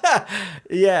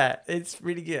 Yeah, it's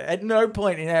pretty good. At no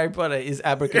point in Harry Potter is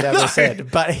abracadabra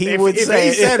said, but he would say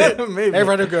he said it.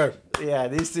 Everyone would go. Yeah,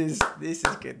 this is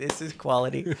good. This is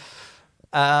quality.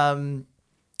 Okay.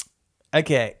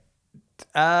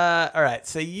 All right.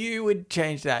 So you would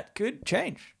change that. Good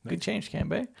change. Good change,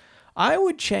 Cambo. I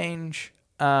would change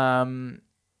one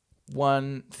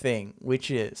thing, which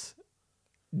is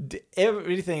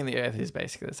everything in the earth is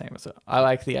basically the same as well. I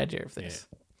like the idea of this.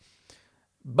 Yeah.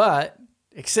 But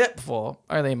except for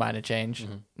only a minor change,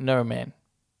 no man.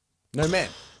 No man.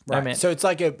 Right. No man. So it's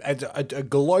like a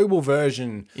global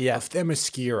version of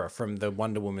Themyscira from the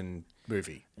Wonder Woman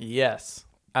movie. Yes.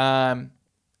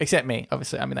 Except me,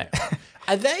 obviously. I'm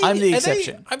the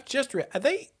exception. Are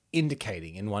they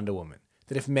indicating in Wonder Woman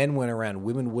that if men weren't around,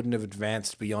 women wouldn't have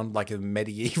advanced beyond like a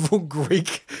medieval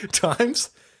Greek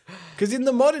times? Because in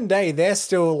the modern day, they're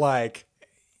still like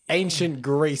ancient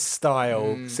Greece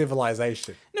style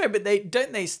civilization. No, but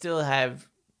they still have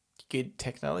good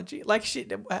technology? Like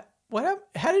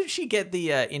how did she get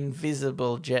the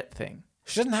invisible jet thing?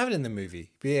 She doesn't have it in the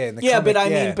movie. But yeah, in the comic, I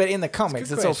mean, but in the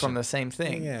comics, it's all from the same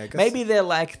thing. Yeah, maybe they're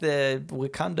like the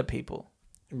Wakanda people.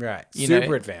 Right.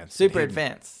 Super advanced. Super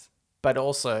advanced. But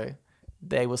also,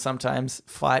 they will sometimes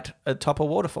fight atop a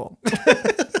waterfall.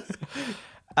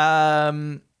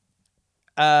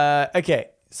 Okay,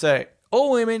 so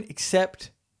all women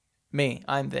except me.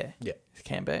 I'm there. Yeah.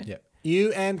 Cambo. Yeah.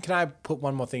 You and can I put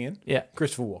one more thing in? Yeah.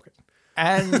 Christopher Walken.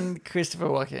 And Christopher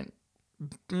Walken.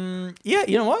 Yeah,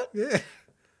 you know what? Yeah.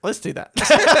 Let's do that.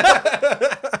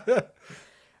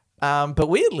 But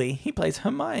weirdly, he plays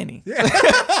Hermione.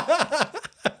 Yeah.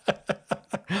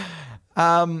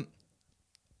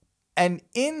 And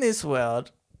in this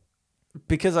world,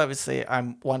 because obviously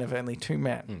I'm one of only two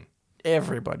men,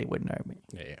 everybody would know me.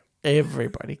 Yeah.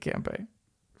 Everybody can be.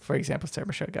 For example, Sarah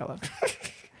Michelle Gellar.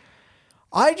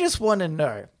 I just want to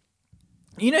know,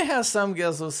 you know how some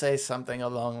girls will say something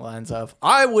along the lines of,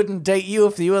 I wouldn't date you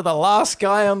if you were the last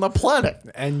guy on the planet.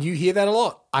 And you hear that a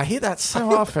lot. I hear that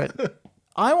so often.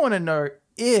 I want to know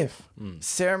if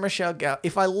Sarah Michelle Gellar,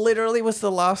 if I literally was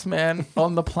the last man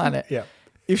on the planet,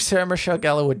 if Sarah Michelle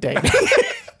Gellar would date me.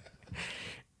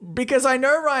 Because I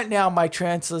know right now my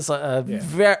chances are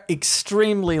very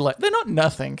extremely low. They're not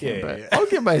nothing, but I'll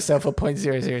give myself a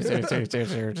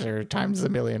 0.00000 times a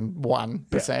million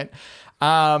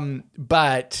 1%.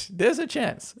 But there's a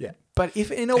chance. Yeah. But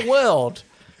if in a world,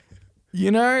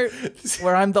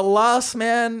 where I'm the last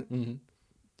man,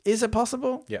 is it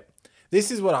possible? Yeah.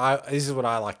 This is what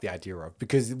I like the idea of,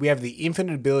 because we have the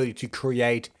infinite ability to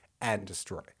create and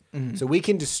destroy. So we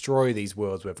can destroy these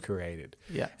worlds we've created.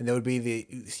 Yeah. And there would be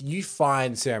you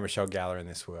find Sarah Michelle Gellar in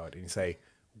this world and you say,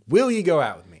 will you go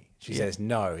out with me? She says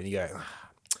no. And you go,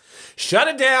 shut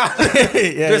it down.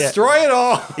 Destroy it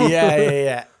all.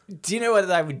 Yeah. Do you know what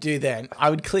I would do then? I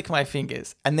would click my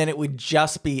fingers and then it would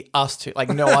just be us two, like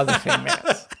no other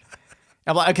females.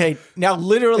 I'm like, okay, now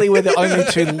literally we're the only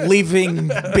two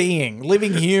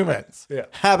living humans. Yeah.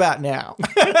 How about now?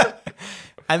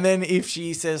 And then if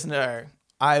she says no,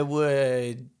 I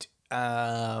would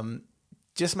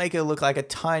just make her look like a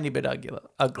tiny bit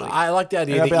ugly. I like the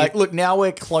idea that I'd be like, look, now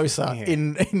we're closer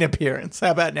in appearance. How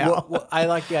about now? Well, I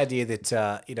like the idea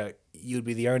that you'd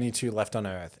be the only two left on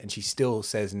Earth, and she still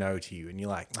says no to you, and you're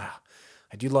like, I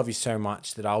do love you so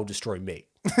much that I'll destroy me.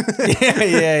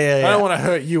 Yeah. I don't want to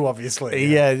hurt you, obviously.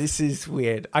 Yeah, this is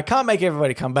weird. I can't make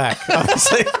everybody come back,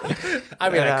 obviously. I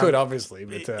mean, I could, obviously,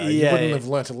 but you wouldn't have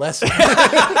learnt a lesson.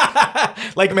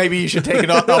 Like maybe you should take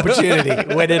an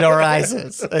opportunity when it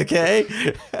arises, okay?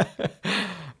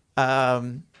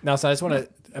 No, so I just want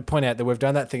to point out that we've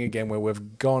done that thing again where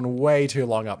we've gone way too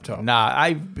long up top. Nah,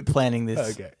 I've been planning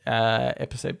this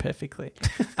episode perfectly.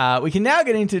 We can now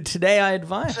get into Today I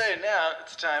Advise. So now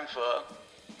it's time for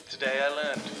Today I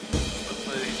Learned.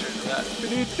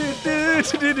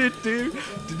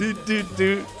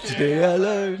 Today I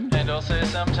Learned. And also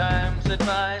sometimes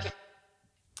advice.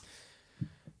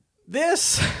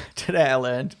 This Today I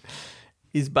Learned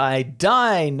is by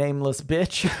Die Nameless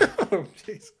Bitch. Oh,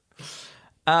 jeez.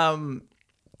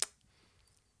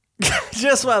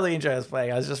 Just while the intro was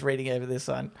playing, I was just reading over this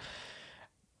one.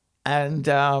 And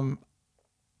I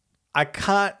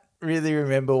can't really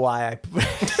remember why I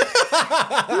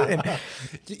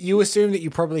You assume that you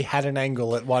probably had an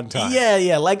angle at one time.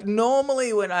 Yeah. Like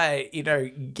normally when I,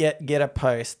 get a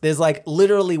post, there's like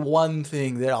literally one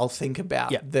thing that I'll think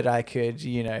about that I could,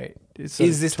 is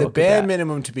this the bare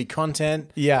minimum to be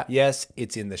content? Yeah. Yes,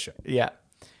 it's in the show. Yeah.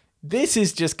 This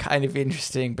is just kind of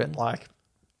interesting, but like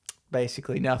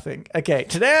basically nothing. Okay,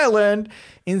 today I learned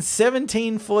in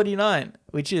 1749,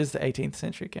 which is the 18th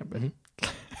century, Cameron.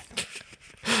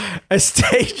 A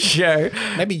stage show.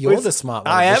 Maybe you're the smart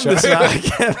one. I am the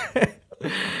smart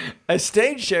one. A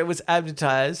stage show was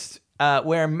advertised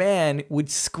where a man would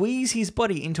squeeze his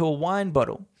body into a wine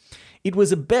bottle. It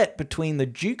was a bet between the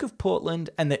Duke of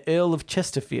Portland and the Earl of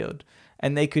Chesterfield,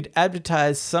 and they could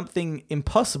advertise something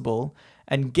impossible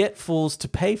and get fools to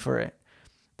pay for it.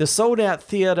 The sold-out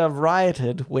theatre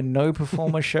rioted when no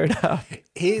performer showed up.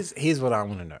 Here's what I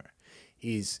want to know.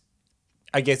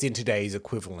 I guess in today's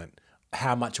equivalent,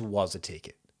 how much was a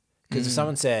ticket? Because if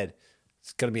someone said,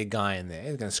 it's going to be a guy in there,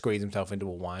 he's going to squeeze himself into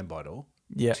a wine bottle,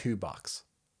 $2.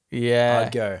 Yeah.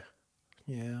 I'd go,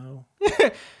 I'll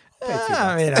pay $2.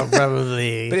 I mean, I'll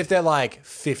probably... But if they're like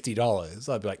 $50,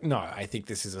 I'd be like, no, I think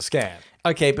this is a scam.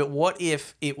 Okay, but what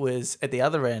if it was at the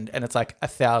other end and it's like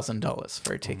 $1,000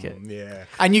 for a ticket? Yeah.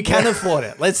 And you can afford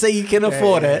it. Let's say you can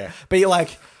afford it, but you're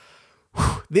like,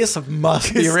 this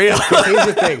must be real. Here's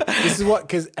the thing. This is what,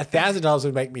 because $1,000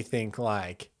 would make me think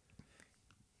like,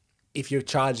 if you're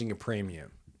charging a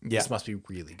premium, this must be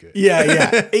really good.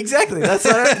 Yeah. Exactly. That's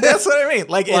what I mean.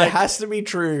 Like it has to be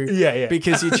true. Yeah.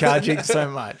 Because you're charging so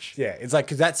much. Yeah. It's like,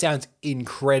 because that sounds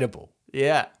incredible.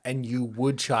 Yeah. And you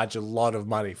would charge a lot of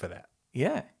money for that.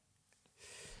 Yeah.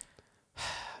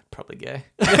 Probably gay.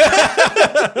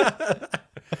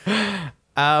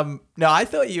 No, I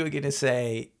thought you were going to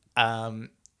say,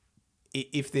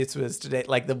 if this was today,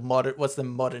 like what's the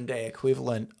modern day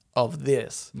equivalent of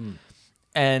this?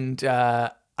 And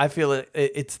I feel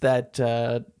it's that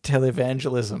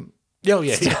televangelism. Oh,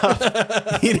 yeah. Stuff.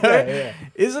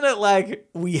 Isn't it like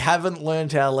we haven't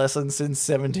learned our lesson since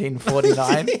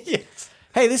 1749? Yes.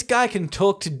 hey, this guy can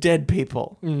talk to dead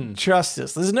people. Trust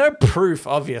us. There's no proof,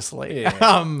 obviously.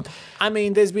 Yeah. I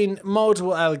mean, there's been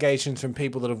multiple allegations from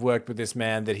people that have worked with this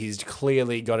man that he's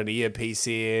clearly got an earpiece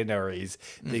in, or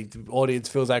the audience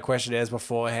fills out questionnaires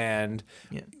beforehand.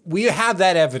 Yeah. We have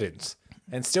that evidence.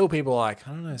 And still people are like,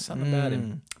 I don't know, something about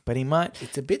him. But he might.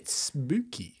 It's a bit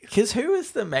spooky. Because who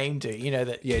is the main dude?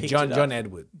 that John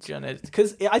Edwards. John Edwards.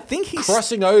 Because I think he's...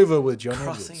 Crossing over with John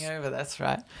Edwards. Crossing over, that's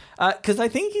right. Because I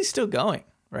think he's still going,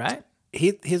 right?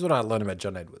 Here's what I learned about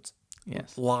John Edwards.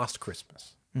 Yes. Last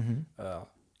Christmas.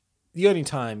 The only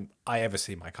time I ever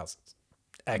see my cousins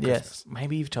at Christmas. Yes.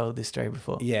 Maybe you've told this story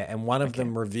before. Yeah, and one of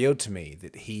them revealed to me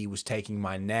that he was taking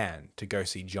my nan to go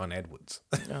see John Edwards.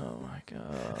 Oh, my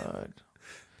God.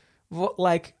 What,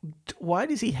 why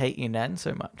does he hate your nan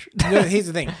so much? No, here's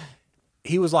the thing.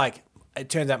 He was like, it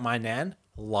turns out my nan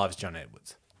loves John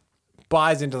Edwards.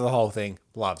 Buys into the whole thing,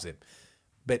 loves him.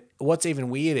 But what's even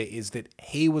weirder is that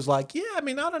he was like, yeah, I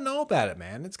mean, I don't know about it,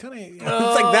 man. It's kind of, it's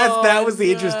like that was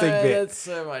the interesting bit. That's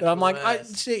so much and I'm like,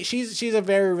 she's a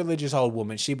very religious old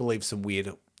woman. She believes some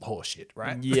weird horseshit,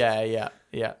 right? Yeah.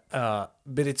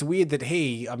 But it's weird that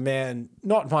he, a man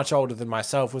not much older than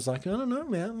myself, was like, I don't know,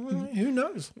 man. Who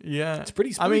knows? Yeah. It's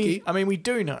pretty spooky. I mean, we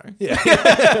do know. Yeah.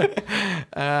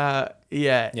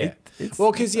 Yeah.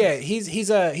 Well, because,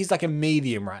 he's like a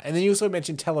medium, right? And then you also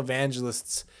mentioned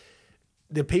televangelists.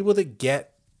 The people that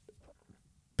get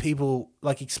people,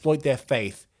 exploit their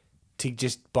faith to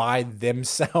just buy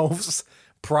themselves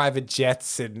private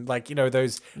jets and,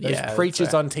 those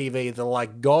preachers on TV that are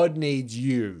like, God needs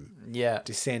you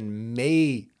to send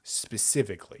me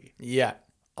specifically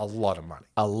a lot of money.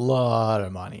 A lot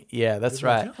of money. Yeah, that's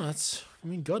right.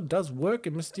 God does work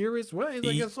in mysterious ways.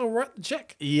 I guess I'll write the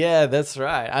check. Yeah, that's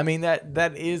right. I mean,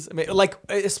 that is,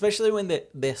 especially when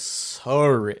they're so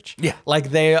rich. Yeah.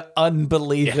 They're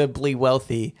unbelievably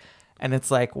wealthy. And it's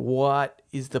like, what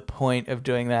is the point of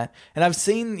doing that? And I've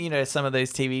seen, some of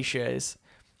those TV shows,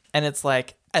 and it's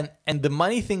like, and the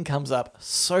money thing comes up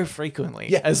so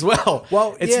frequently as well.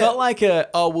 Well, it's not like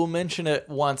we'll mention it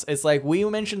once. It's like, we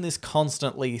mention this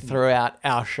constantly throughout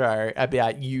our show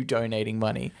about you donating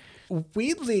money.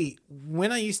 Weirdly,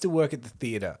 when I used to work at the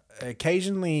theater,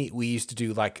 occasionally we used to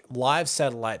do live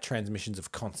satellite transmissions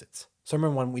of concerts. So I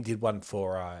remember when we did one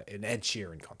for an Ed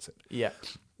Sheeran concert. Yeah.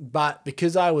 But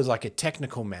because I was a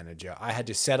technical manager, I had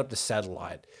to set up the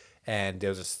satellite, and there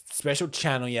was a special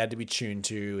channel you had to be tuned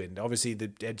to, and obviously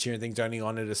the Ed Sheeran thing's only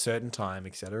on at a certain time,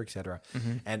 et cetera, et cetera.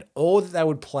 Mm-hmm. And all that they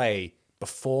would play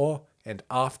before and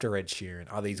after Ed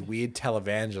Sheeran are these weird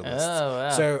televangelists. Oh, wow.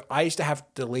 So I used to have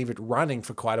to leave it running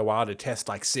for quite a while to test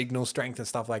signal strength and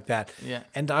stuff like that. Yeah.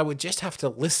 And I would just have to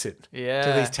listen to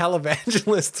these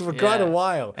televangelists for quite a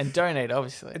while. And donate,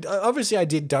 obviously. And obviously I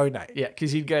did donate. Yeah,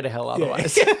 because you'd go to hell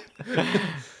otherwise. Yeah.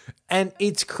 And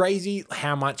it's crazy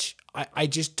how much I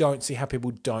just don't see how people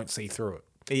don't see through it.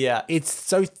 Yeah. It's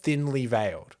so thinly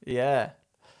veiled. Yeah.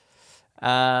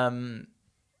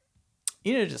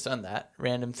 Just on that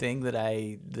random thing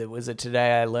that was a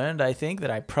today I learned, I think, that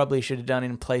I probably should have done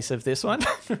in place of this one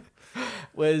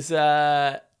was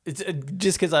it's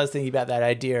just because I was thinking about that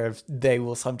idea of they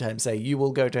will sometimes say you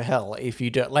will go to hell if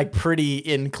you don't, pretty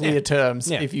in clear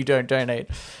terms if you don't donate.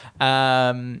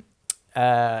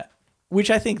 Which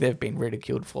I think they've been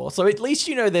ridiculed for. So at least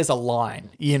there's a line,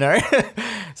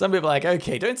 Some people are like,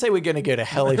 okay, don't say we're going to go to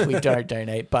hell if we don't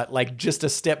donate, but just a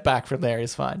step back from there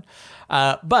is fine.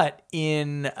 But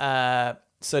in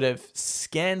sort of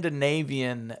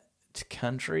Scandinavian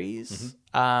countries,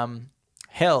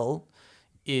 hell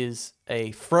is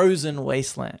a frozen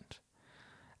wasteland.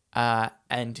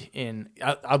 And in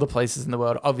other places in the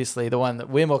world, obviously the one that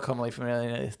we're more commonly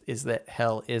familiar with is that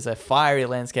hell is a fiery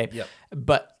landscape. Yep.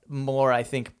 But more, I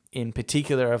think, in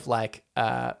particular of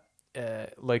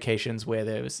locations where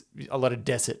there was a lot of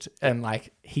desert and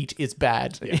heat is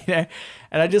bad, And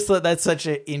I just thought that's such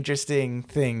an interesting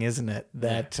thing, isn't it?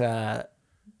 That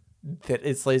that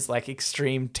it's these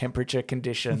extreme temperature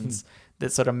conditions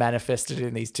that sort of manifested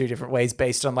in these two different ways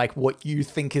based on what you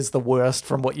think is the worst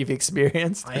from what you've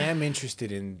experienced. I am interested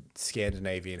in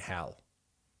Scandinavian hell.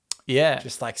 Yeah.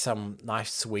 Just some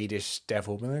nice Swedish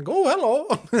devil being oh, hello.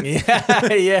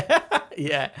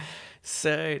 Yeah.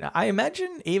 So I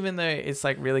imagine even though it's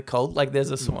really cold,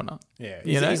 there's a sauna. Yeah.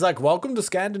 He's like, welcome to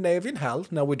Scandinavian hell.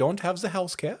 No, we don't have the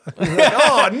healthcare.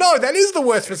 Oh, no, that is the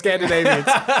worst for Scandinavians.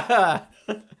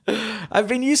 I've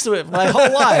been used to it my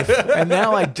whole life, and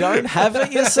now I don't have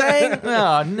it, you're saying?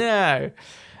 Oh, no.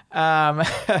 Yeah,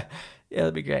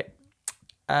 that'd be great.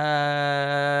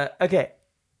 Okay.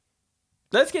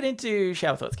 Let's get into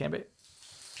shower thoughts, Cambo.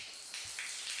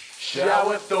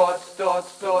 Shower thoughts,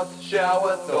 thoughts, thoughts,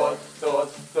 shower thoughts,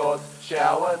 thoughts, thoughts,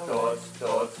 shower thoughts,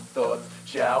 thoughts, thoughts,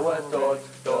 shower thoughts,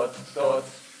 thoughts,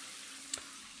 thoughts.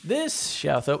 This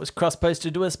shower thought was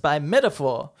cross-posted to us by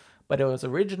Metaphor, but it was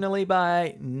originally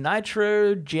by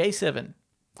Nitro J7.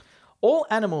 All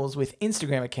animals with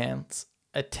Instagram accounts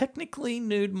are technically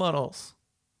nude models.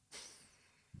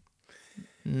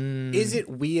 Is it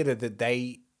weirder that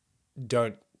they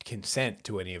don't consent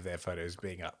to any of their photos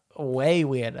being up? Way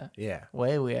weirder. Yeah.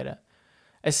 Way weirder.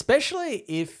 Especially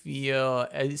if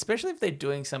they're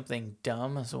doing something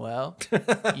dumb as well.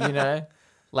 You know?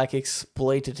 Like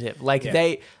exploitative.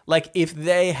 If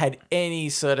they had any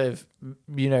sort of,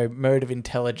 mode of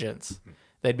intelligence,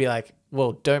 they'd be like,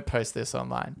 well, don't post this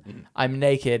online. I'm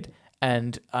naked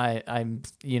and I'm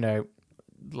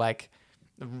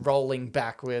rolling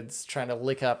backwards, trying to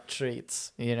lick up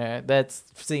treats. That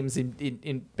seems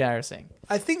embarrassing.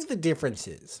 I think the difference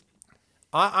is,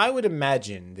 I would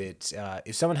imagine that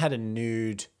if someone had a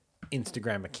nude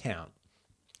Instagram account,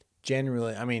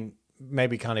 generally, I mean,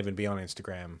 maybe can't even be on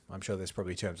Instagram. I'm sure there's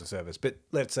probably terms of service, but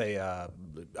let's say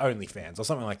OnlyFans or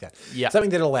something like that. Yeah.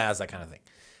 Something that allows that kind of thing.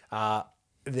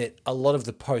 That a lot of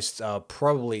the posts are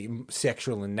probably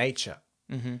sexual in nature.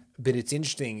 Mm-hmm. But it's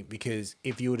interesting because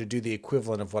if you were to do the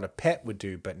equivalent of what a pet would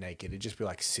do but naked, it'd just be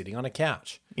like sitting on a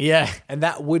couch. Yeah. And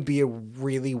that would be a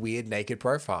really weird naked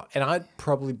profile. And I'd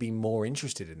probably be more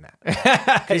interested in that.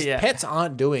 Because pets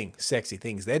aren't doing sexy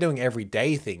things. They're doing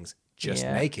everyday things just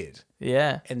naked.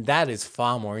 Yeah. And that is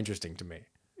far more interesting to me.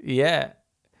 Yeah.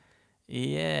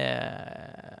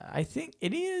 Yeah. I think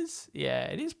it is. Yeah,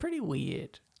 it is pretty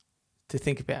weird to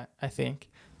think about, I think.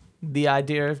 The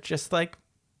idea of just like,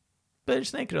 they're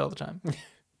just naked all the time.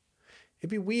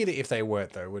 It'd be weird if they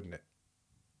weren't, though, wouldn't it?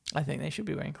 I think they should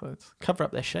be wearing clothes. Cover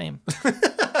up their shame.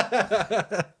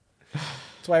 That's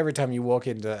why every time you walk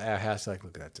into our house, you're like,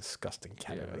 look at that disgusting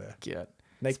cat over there. God.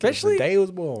 Naked especially the day he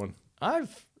was born.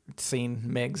 I've seen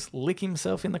Megs lick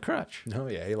himself in the crotch. Oh,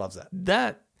 yeah, he loves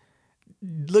that.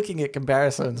 Looking at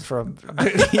comparisons from,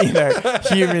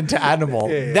 human to animal,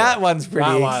 that one's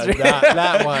pretty extreme.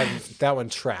 That one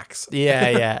tracks.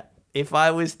 Yeah. If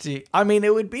I was to,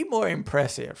 it would be more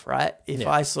impressive, right? If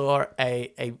I saw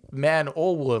a man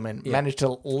or woman manage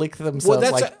to lick themselves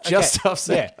off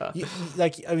center. Yeah.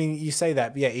 You say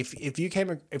that. Yeah.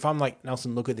 If I'm like,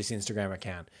 Nelson, look at this Instagram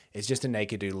account. It's just a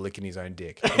naked dude licking his own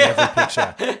dick in every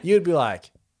picture. You'd be like,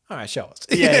 all right, show us.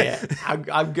 Yeah.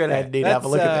 I'm going to need to have a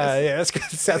look at this. Yeah,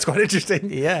 that's quite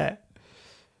interesting. Yeah.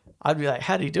 I'd be like,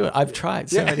 how do you do it? I've tried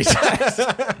so many times.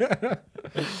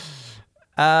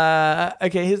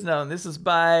 Okay, here's another one. This is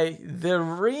by The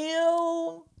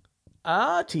Real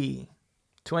Artie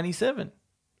 27.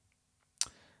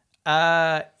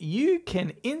 You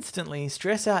can instantly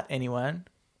stress out anyone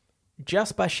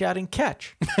just by shouting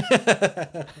catch.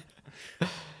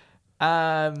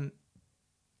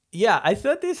 Yeah, I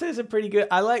thought this is a pretty good.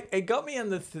 It got me on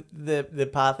the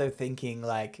path of thinking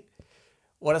like,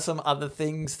 what are some other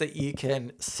things that you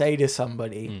can say to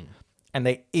somebody and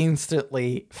they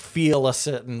instantly feel a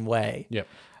certain way? Yep.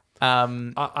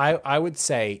 I would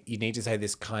say you need to say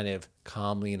this kind of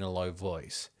calmly in a low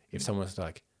voice. If someone's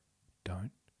like,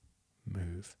 don't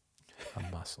move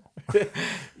a muscle.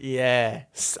 Yeah.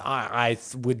 I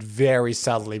would very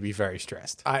subtly be very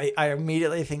stressed. I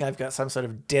immediately think I've got some sort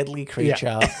of deadly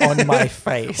creature on my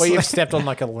face. Or you've stepped on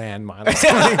like a landmine or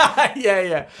something.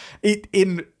 Yeah.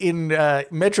 In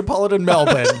metropolitan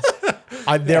Melbourne,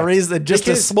 there is just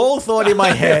a small thought in my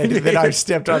head that I've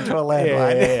stepped onto a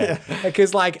landmine. Yeah.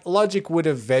 Because like logic would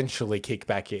eventually kick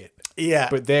back in. Yeah.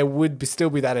 But there would still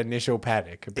be that initial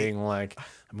panic of being like,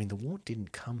 the wart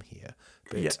didn't come here,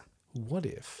 but what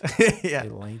if they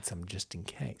laid some just in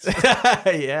case?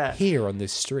 Yeah. Here on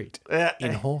this street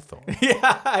in Hawthorne.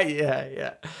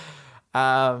 Yeah.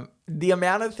 The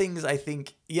amount of things I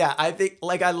think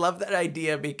I love that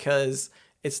idea because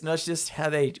it's not just how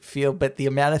they feel, but the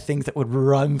amount of things that would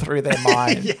run through their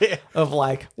mind of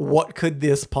like, what could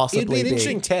this possibly be? It'd be an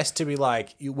interesting test to be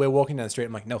like, we're walking down the street.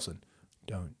 I'm like, Nelson,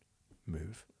 don't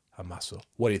move a muscle.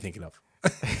 What are you thinking of?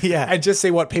 Yeah. And just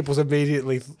see what people's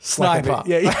immediately sniper.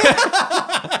 Yeah.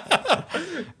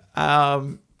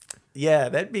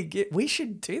 That'd be good. We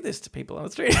should do this to people on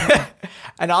the street.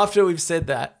 And after we've said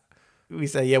that, we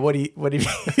say, what are you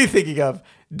thinking of?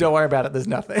 Don't worry about it. There's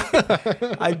nothing.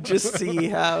 I just see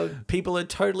how people are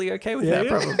totally okay with that,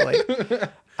 probably.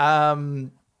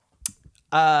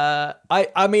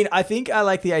 I think I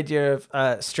like the idea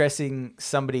of stressing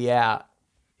somebody out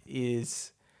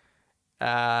is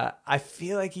I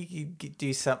feel like you could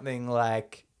do something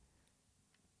like,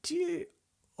 do you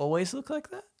always look like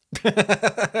that?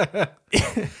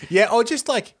 Yeah, or just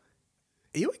like,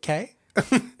 are you okay?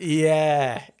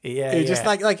 Yeah. You're just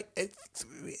like it's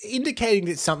indicating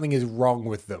that something is wrong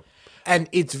with them. And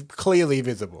it's clearly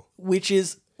visible. Which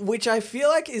I feel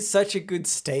like is such a good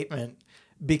statement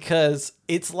because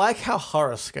it's like how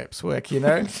horoscopes work, you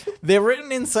know? They're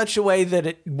written in such a way that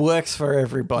it works for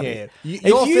everybody. Yeah.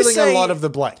 You're filling a lot of the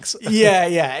blanks.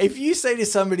 Yeah. If you say to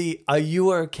somebody, "Are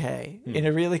you okay?" in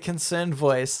a really concerned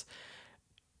voice,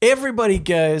 everybody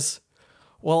goes,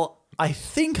 "Well, I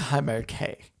think I'm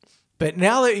okay." But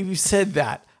now that you've said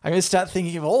that, I'm going to start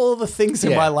thinking of all the things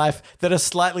in my life that are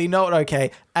slightly not okay.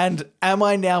 And am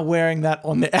I now wearing that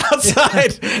on the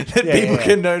outside that people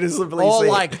can noticeably see? Or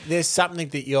like there's something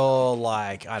that you're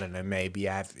like, I don't know, maybe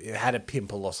I've had a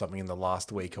pimple or something in the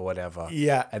last week or whatever.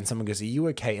 Yeah. And someone goes, "Are you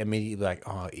okay?" Immediately like,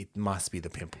 oh, it must be the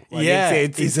pimple. Like, Yeah.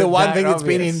 It's the one thing that's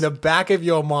been in the back of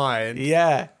your mind.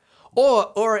 Yeah.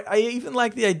 Or I even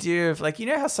like the idea of like, you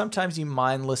know how sometimes you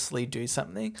mindlessly do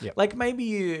something? Yep. Like maybe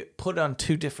you put on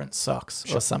 2 different socks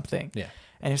or something. Yeah.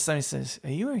 And if somebody says, "Are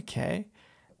you okay?"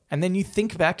 And then you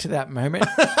think back to that moment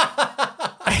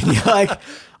and you're like,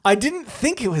 I didn't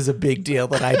think it was a big deal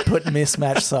that I put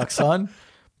mismatched socks on,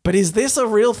 but is this a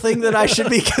real thing that I should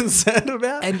be concerned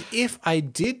about? And if I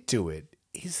did do it,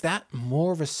 is that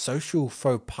more of a social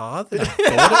faux pas than I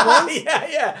thought it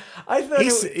was? Yeah. I thought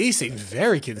He seemed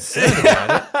very concerned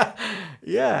about it.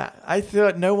 Yeah, I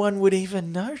thought no one would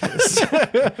even notice.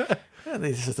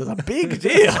 This is a big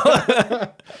deal.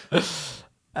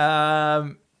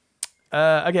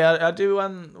 Okay, I'll do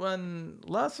one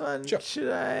last one. Sure.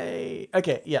 Should I?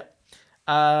 Okay, yeah.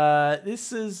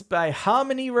 This is by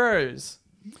Harmony Rose.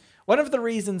 One of the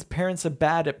reasons parents are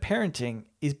bad at parenting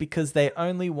is because they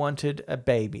only wanted a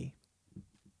baby.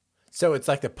 So it's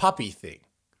like the puppy thing.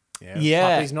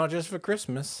 Yeah. Puppy's not just for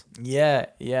Christmas. Yeah.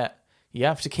 You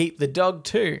have to keep the dog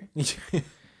too.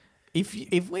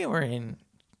 If we were in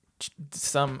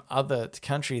some other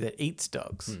country that eats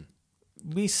dogs,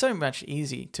 it'd be so much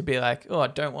easy to be like, "Oh, I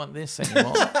don't want this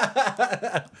anymore."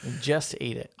 And just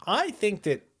eat it. I think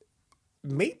that,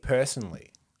 me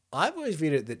personally, I've always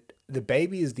viewed it that the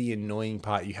baby is the annoying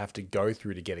part you have to go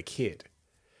through to get a kid.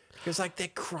 Because like they're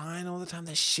crying all the time,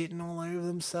 they're shitting all over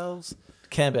themselves.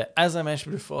 Canberra, as I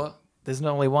mentioned before, there's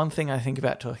not only one thing I think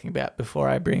about talking about before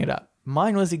I bring it up.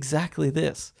 Mine was exactly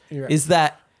this. Right. Is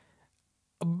that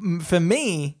for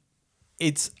me,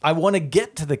 I want to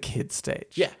get to the kid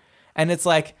stage. Yeah. And it's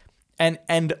like, and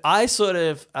I sort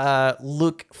of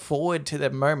look forward to the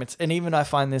moments, and even I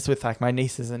find this with like my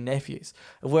nieces and nephews,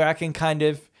 where I can kind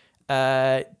of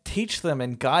teach them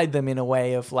and guide them in a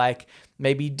way of like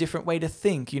maybe different way to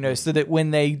think, you know, so that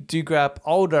when they do grow up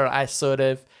older, I sort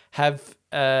of have,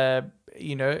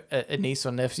 you know, a niece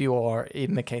or nephew, or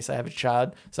in the case I have a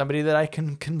child, somebody that I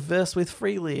can converse with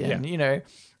freely and, you know,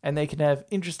 and they can have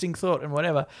interesting thought and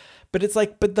whatever. But it's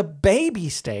like, but the baby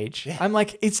stage, I'm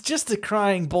like, it's just a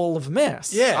crying ball of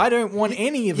mess. Yeah. I don't want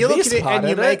any of You this look at it part and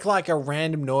you of make it. like a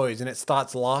random noise and it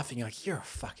starts laughing. You're like, you're a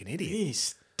fucking idiot. You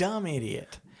dumb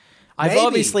idiot. I've Maybe.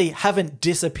 obviously haven't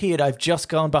disappeared. I've just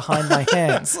gone behind my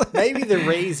hands. Maybe the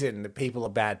reason that people are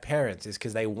bad parents is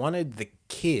because they wanted the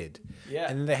kid. Yeah.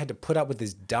 And then they had to put up with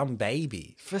this dumb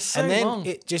baby. For so and then long.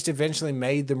 it just eventually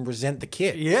made them resent the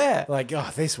kid. Yeah. Like,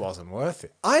 oh, this wasn't worth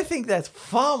it. I think that's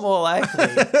far more likely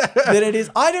than it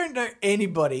is. I don't know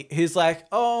anybody who's like,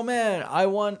 "Oh man, I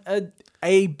want a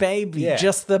baby, Yeah.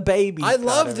 just the baby." I part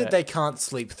love of that it. they can't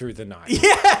sleep through the night.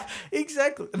 Yeah,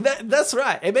 exactly. That's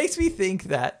right. It makes me think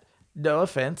that, no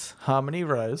offense, Harmony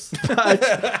Rose,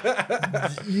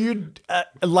 but you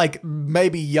like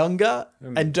maybe younger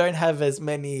and don't have as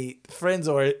many friends,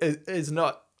 or is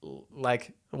not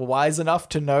like wise enough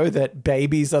to know that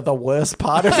babies are the worst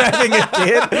part of having a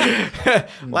kid.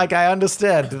 Like, I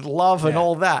understand love and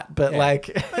all that, but like,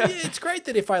 But it's great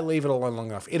that if I leave it alone long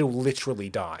enough, it'll literally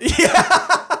die.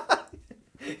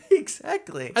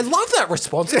 exactly. I love that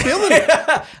responsibility.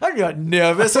 I'm not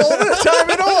nervous all the time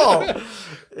at all.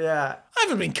 Yeah. I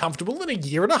haven't been comfortable in a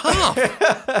year and a half.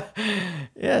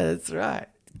 Yeah, that's right.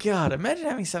 God, imagine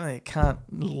having something that can't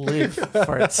live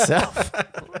for itself.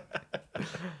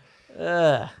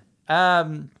 All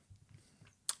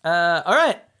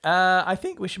right. I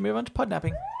think we should move on to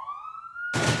podnapping.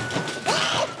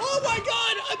 Oh my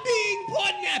God, I'm being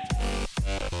podnapped.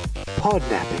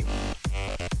 Podnapping.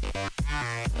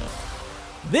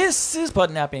 This is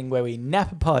Podnapping, where we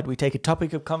nap a pod. We take a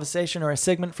topic of conversation or a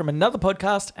segment from another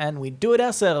podcast and we do it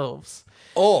ourselves.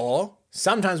 Or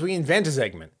Sometimes we invent a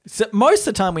segment. So most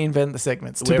of the time we invent the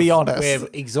segments, to be honest. We've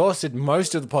exhausted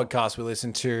most of the podcasts we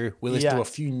listen to. We listen to a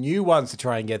few new ones to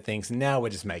try and get things, and now we're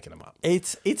just making them up.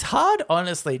 It's hard,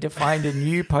 honestly, to find a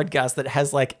new podcast that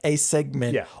has like a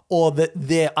segment or that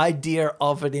their idea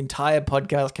of an entire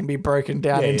podcast can be broken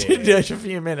down into just a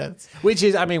few minutes. Which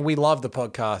is, I mean, we love the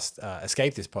podcast,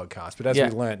 Escape This Podcast, but as we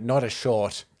learned, not a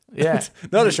short... Yeah.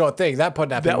 Not a short thing. That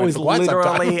was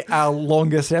literally our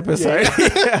longest episode.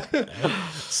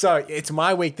 So it's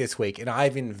my week this week, and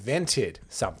I've invented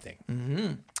something.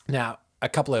 Mm-hmm. Now, a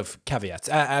couple of caveats.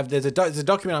 There's a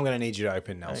document I'm going to need you to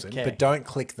open, Nelson, but don't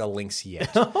click the links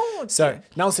yet. Okay. So,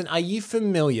 Nelson, are you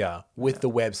familiar with the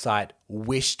website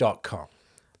wish.com?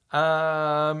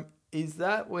 Is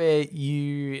that where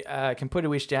you can put a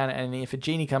wish down, and if a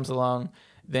genie comes along,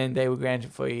 then they will grant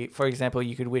it for you. For example,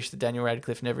 you could wish that Daniel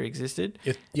Radcliffe never existed.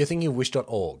 You're thinking of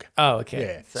wish.org. Oh,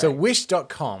 okay. Yeah. So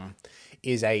wish.com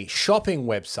is a shopping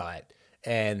website,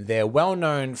 and they're well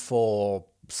known for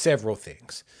several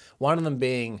things. One of them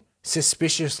being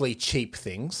suspiciously cheap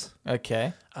things.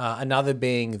 Okay. Another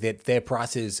being that their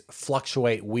prices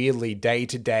fluctuate weirdly day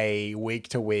to day, week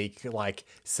to week. Like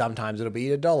sometimes it'll be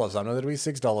 $1, sometimes it'll be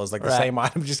 $6. Like the same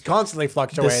item just constantly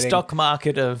fluctuating. The stock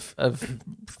market of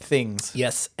things.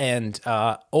 Yes, and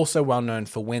also well known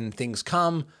for when things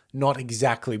come, not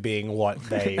exactly being what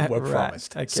they were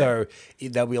promised. Okay. So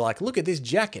they'll be like, look at this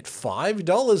jacket,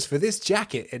 $5 for this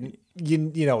jacket. And you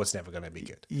know it's never going to be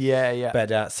good. Yeah.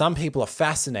 But some people are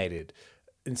fascinated,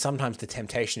 and sometimes the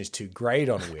temptation is too great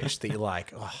on Wish that you're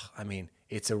like,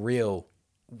 it's a real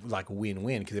like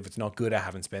win-win, because if it's not good, I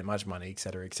haven't spent much money, et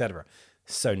cetera, et cetera.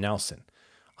 So Nelson,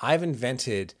 I've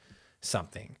invented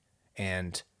something,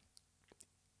 and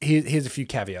here's a few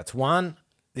caveats. One,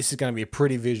 this is going to be a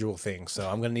pretty visual thing, so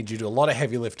I'm going to need you to do a lot of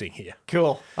heavy lifting here.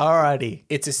 Cool. Alrighty.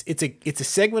 It's a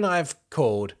segment I've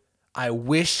called I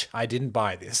Wish I Didn't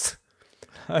Buy This.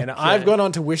 Okay. And I've gone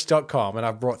on to wish.com and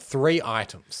I've brought 3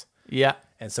 items. Yeah.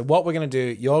 And so what we're going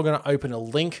to do, you're going to open a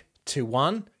link to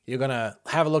one. You're going to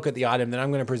have a look at the item. Then I'm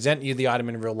going to present you the item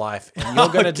in real life. And you're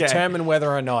going to determine whether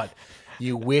or not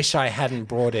you wish I hadn't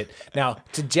brought it. Now,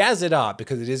 to jazz it up,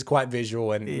 because it is quite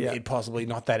visual and it possibly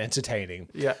not that entertaining,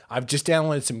 I've just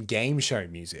downloaded some game show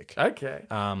music. Okay.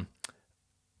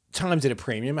 Times at a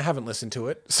premium. I haven't listened to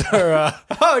it. So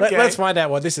let's find out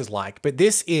what this is like. But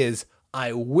this is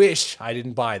I Wish I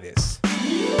Didn't Buy This.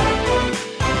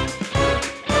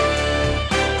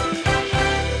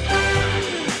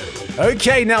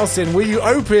 Okay, Nelson, will you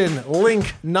open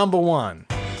link number 1?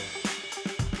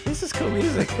 This is cool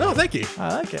music. Oh, thank you.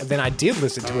 I like it. Then I did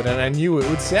listen to it, and I knew it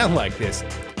would sound like this.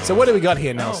 So what do we got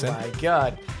here, Nelson? Oh, my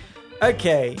God.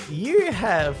 Okay, you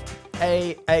have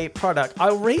a product.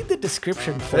 I'll read the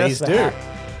description first. Please do.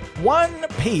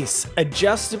 One-piece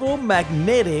adjustable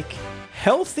magnetic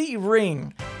healthy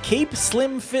ring. Keep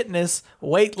slim fitness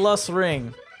weight loss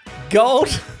ring.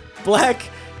 Gold, black,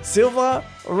 silver,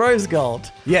 rose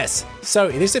gold. Yes. So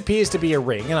this appears to be a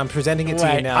ring, and I'm presenting it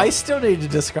to you now. I still need to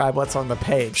describe what's on the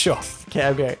page. Sure.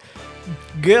 Okay.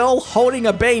 Girl holding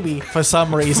a baby for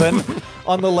some reason.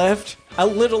 On the left, a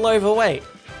little overweight.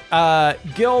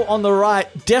 Girl on the right,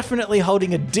 definitely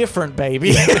holding a different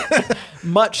baby.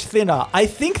 Much thinner. I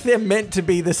think they're meant to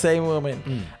be the same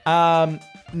woman.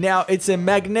 Now, it's a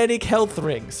magnetic health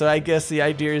ring. So I guess the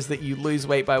idea is that you lose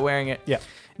weight by wearing it. Yeah.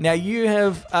 Now you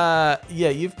have,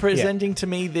 you've presenting to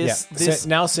me this. So,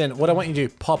 Nelson, what I want you to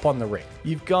do, pop on the ring.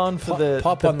 You've gone for the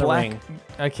pop on black, the ring.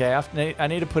 Okay, I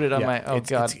need to put it on my. Oh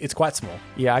God, it's quite small.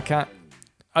 Yeah, I can't.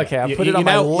 Okay, I'll put it on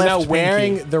my left. You're now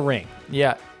wearing the ring.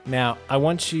 Yeah. Now I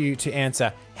want you to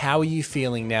answer. How are you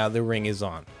feeling now? The ring is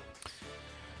on.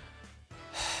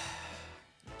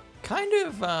 Kind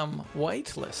of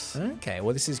weightless. Okay,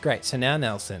 well this is great. So now,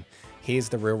 Nelson, here's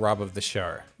the real rub of the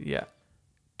show. Yeah.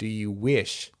 Do you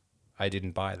wish I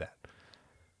didn't buy that?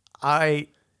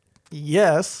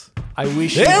 Yes. I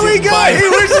wish. There we go. He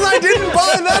wishes I didn't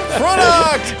buy that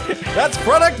product. That's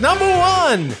product number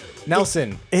 1.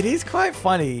 Nelson. It is quite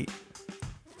funny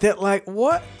that, like,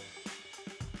 what?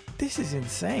 This is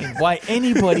insane. Why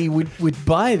anybody would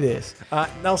buy this?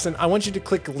 Nelson, I want you to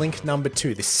click link number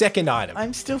 2, the second item.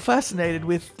 I'm still fascinated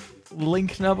with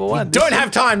link number 1. We don't have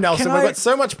time, Nelson. We've got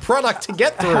so much product to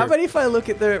get through. How about if I look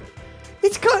at the...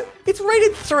 It's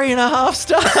rated 3.5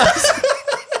 stars.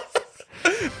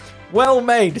 Well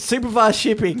made, supervised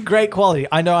shipping, great quality.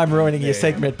 I know I'm ruining your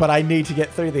segment, but I need to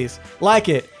get through these. Like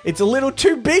it. It's a little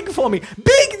too big for me.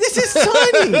 Big? This is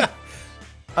tiny.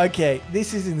 Okay,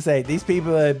 this is insane. These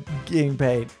people are getting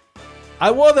paid. I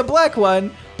wore the black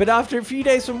one, But after a few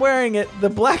days from wearing it, the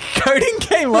black coating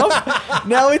came off.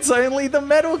 Now it's only the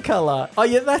metal color. Oh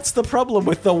yeah, that's the problem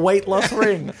with the weight loss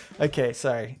ring. Okay,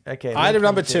 sorry. Okay. Item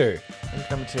number 2. Link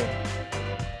number 2.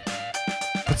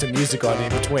 Put some music on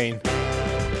in between.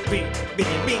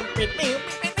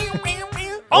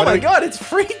 Oh my God, it's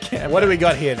free camera. What do we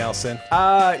got here, Nelson?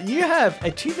 You have a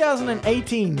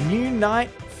 2018 New Night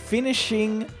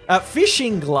fishing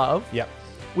glove. Yep.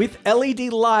 With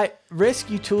LED light,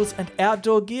 rescue tools, and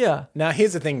outdoor gear. Now,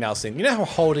 here's the thing, Nelson. You know how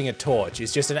holding a torch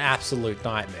is just an absolute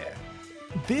nightmare?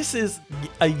 This is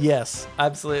a yes,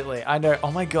 absolutely. I know.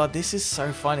 Oh my God, this is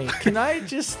so funny. Can I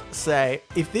just say,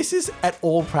 if this is at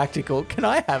all practical, can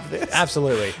I have this?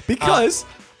 Absolutely. Because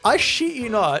I shit you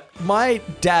not, my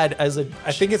dad I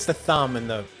think it's the thumb and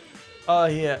the... Oh,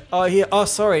 yeah. Oh,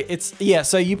 sorry.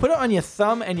 So you put it on your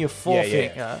thumb and your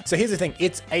forefinger. Yeah. So here's the thing.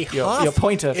 It's your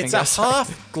pointer finger. It's a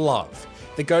half glove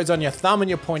that goes on your thumb and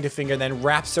your pointer finger, then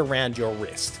wraps around your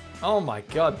wrist. Oh my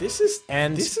God, this is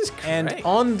great. And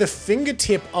on the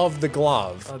fingertip of the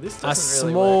glove are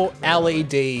small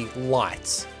LED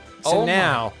lights. So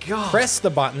now, press the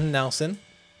button, Nelson.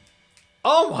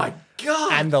 Oh my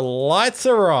God. And the lights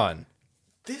are on.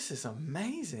 This is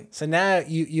amazing. So now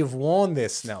you've worn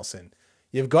this, Nelson.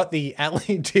 You've got the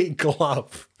LED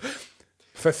glove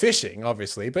for fishing,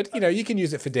 obviously, but you can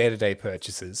use it for day-to-day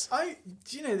purchases.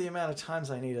 Do you know the amount of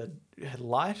times I need a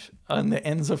light on the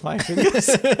ends of my fingers?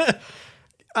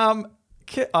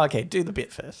 Okay, do the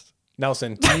bit first.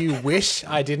 Nelson, do you wish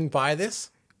I didn't buy this?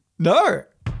 No.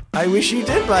 I wish you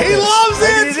did buy this. He loves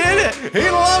it! He did it! He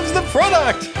loves the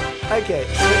product! Okay,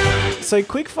 so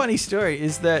quick funny story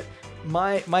is that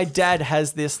my dad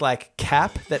has this like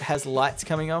cap that has lights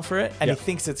coming on for it, and he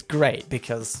thinks it's great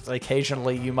because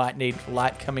occasionally you might need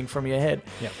light coming from your head.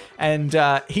 Yep. And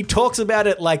he talks about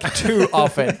it like too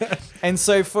often. And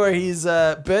so for his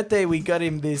birthday, we got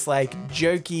him this like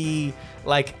jokey,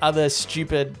 like other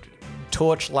stupid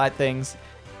torch light things.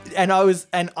 And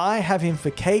I have him for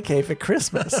KK for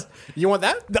Christmas. You want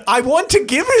that? I want to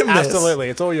give him this. Absolutely,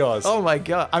 it's all yours. Oh my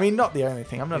God. I mean, not the only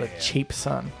thing. I'm not a cheap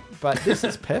son. But this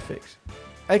is perfect.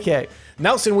 Okay.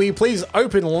 Nelson, will you please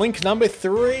open link number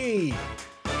 3? Wish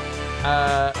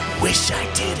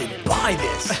I didn't buy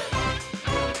this.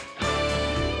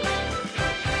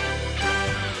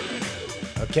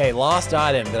 Okay, last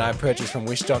item that I purchased from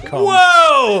Wish.com.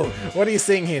 Whoa! What are you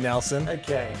seeing here, Nelson?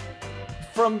 Okay.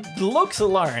 From looks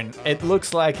alone, it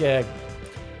looks like a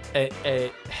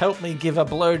help me give a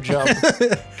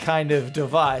blowjob kind of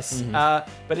device. Mm-hmm.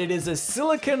 But it is a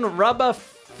silicone rubber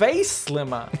face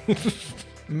slimmer.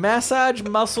 Massage,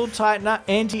 muscle tightener,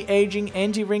 anti-aging,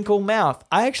 anti-wrinkle mouth.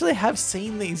 I actually have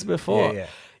seen these before. Yeah.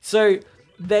 So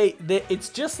it's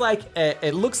just like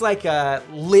it looks like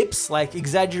lips, like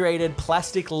exaggerated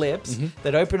plastic lips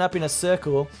that open up in a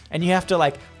circle, and you have to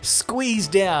like squeeze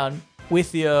down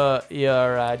with your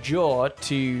jaw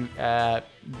to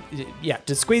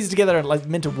squeeze it together and like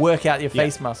meant to work out your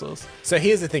face muscles. So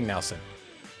here's the thing, Nelson.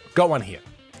 Got one here.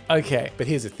 Okay. But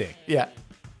here's the thing. Yeah.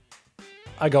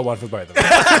 I got one for both of them.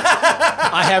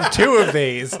 I have 2 of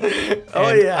these.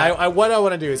 Oh, yeah. What I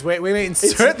want to do is we're going to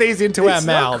insert these into our mouths. It's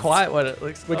not quite what it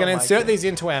looks like. We're going to insert these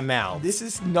into our mouths. This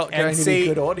is not going to be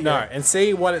good audio. No, and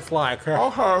see what it's like.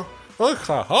 Okay. It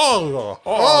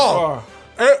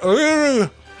really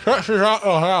stretches out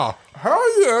your hair. How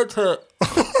is it?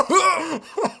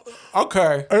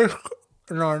 Okay.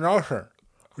 No, Nelson.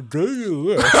 Do you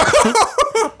wish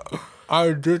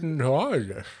I didn't try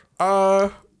this?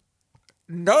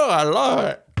 No, I love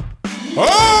it.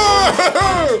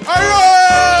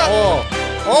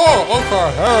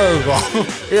 Okay, here we go.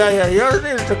 Yeah, yours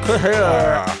needs to cut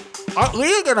hair.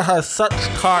 We're going to have such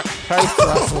tight face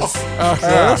muscles.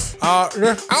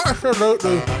 This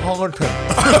absolutely haunting.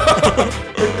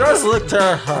 It does look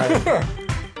terrifying.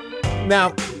 Now,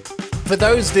 for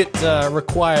those that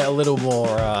require a little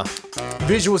more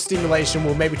visual stimulation,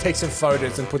 we'll maybe take some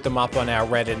photos and put them up on our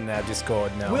Reddit and our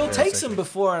Discord now. We'll take some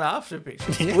before and after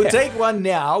pictures. We'll take one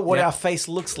now, what our face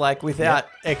looks like without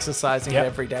exercising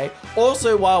every day.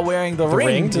 Also while wearing the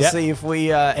ring to see if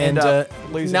we end up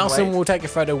losing Nelson weight. will take a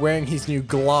photo wearing his new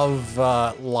glove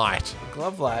light.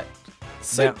 Glove light.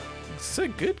 So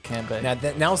good, Cambo. Now,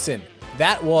 Nelson,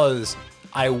 that was,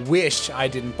 I wish I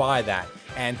didn't buy that.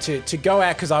 And to go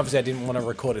out, because obviously I didn't want to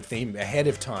record a theme ahead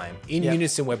of time, in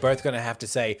unison, we're both going to have to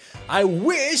say, I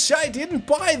wish I didn't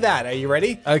buy that. Are you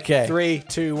ready? Okay. 3,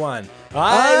 2, 1.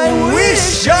 I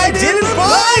wish I didn't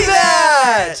buy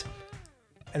that!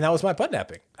 And that was my butt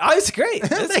napping. Oh, it's great.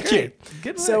 That's Thank great. you.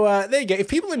 Good work. So there you go. If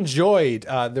people enjoyed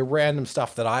the random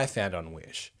stuff that I found on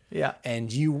Wish, yeah.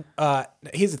 and you,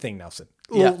 here's the thing, Nelson.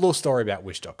 Little story about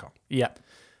Wish.com. Yeah.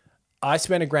 I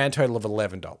spent a grand total of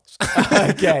 $11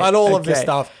 Okay. on all of this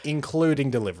stuff,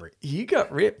 including delivery. You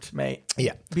got ripped, mate.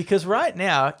 Yeah. Because right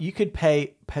now you could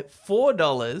pay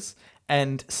 $4.70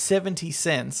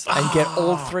 and get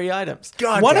all 3 items.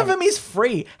 God One damn of them is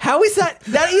free. How is that?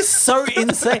 That is so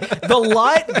insane. The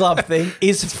light glove thing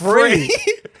is free.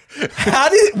 How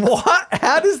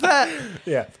does that?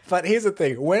 Yeah. But here's the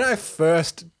thing. When I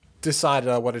first decided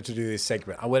I wanted to do this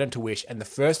segment, I went into Wish, and the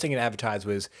first thing it advertised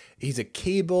was he's a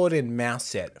keyboard and mouse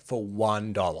set for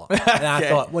 $1. And I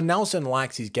thought, well, Nelson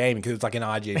likes his gaming because it's like an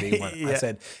RGB one. I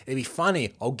said, it'd be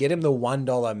funny. I'll get him the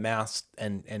 $1 mouse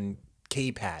and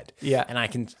keypad. Yeah. And I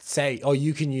can say, oh,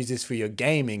 you can use this for your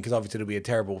gaming because obviously it'll be a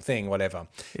terrible thing, whatever.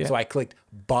 Yeah. So I clicked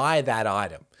buy that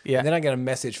item. Yeah. And then I get a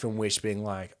message from Wish being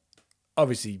like,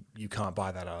 obviously, you can't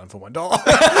buy that item for $1.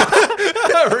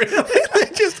 Really? They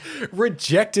just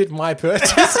rejected my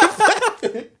purchase.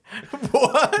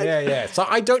 What? Yeah. So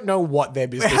I don't know what their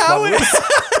business model is.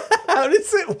 How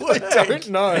does it work? I don't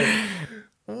know.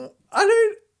 I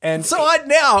don't. And so I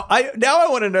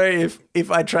want to know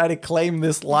if I try to claim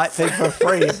this light thing for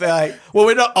free, if they're like, well,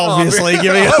 we're not obviously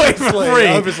giving it away for free.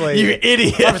 Obviously, you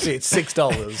idiot. Obviously, it's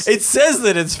 $6. It says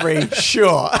that it's free,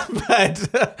 sure, but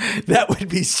that would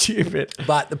be stupid.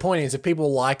 But the point is, if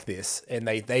people like this and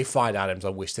they find items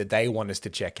on Wish that they want us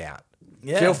to check out,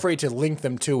 feel free to link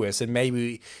them to us, and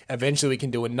maybe eventually we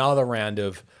can do another round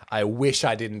of I wish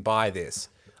I didn't buy this.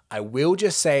 I will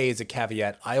just say as a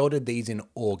caveat, I ordered these in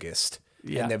August.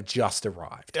 Yeah. And they've just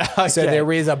arrived. Okay. So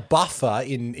there is a buffer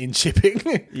in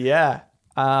shipping. Yeah.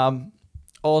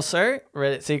 Also,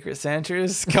 Reddit Secret Santa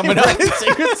is coming up.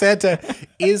 Secret Santa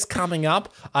is coming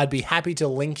up. I'd be happy to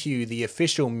link you the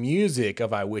official music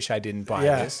of I Wish I Didn't Buy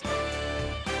This.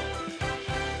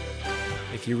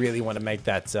 If you really want to make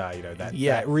that,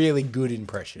 that really good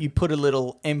impression. You put a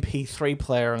little MP3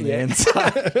 player on the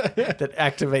inside that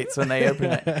activates when they open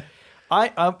it.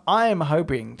 I am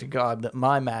hoping to God that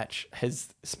my match has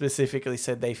specifically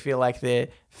said they feel like their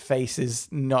face is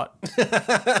a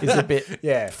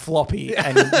bit floppy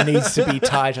and needs to be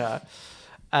tighter.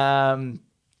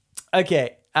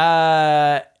 Okay.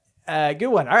 Good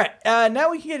one. All right.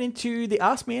 Now we can get into the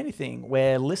Ask Me Anything,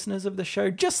 where listeners of the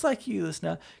show, just like you,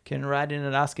 listener, can write in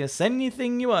and ask us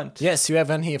anything you want. Yes, you have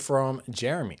one here from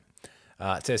Jeremy.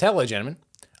 It says, hello, gentlemen.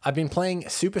 I've been playing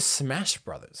Super Smash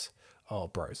Brothers. Oh,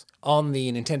 bros. On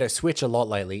the Nintendo Switch a lot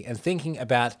lately, and thinking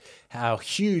about how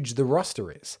huge the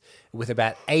roster is, with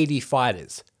about 80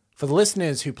 fighters. For the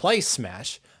listeners who play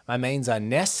Smash, my mains are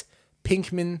Ness,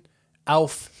 Pinkman,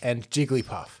 Alf, and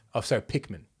Jigglypuff. Oh, sorry,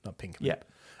 Pikmin, not Pinkman. Yeah.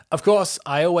 Of course,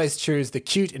 I always choose the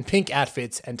cute and pink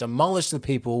outfits and demolish the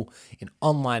people in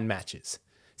online matches.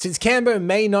 Since Cambo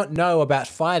may not know about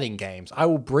fighting games, I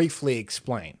will briefly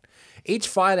explain. Each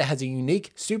fighter has a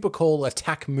unique super cool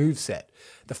attack moveset.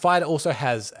 The fighter also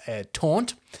has a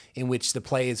taunt, in which the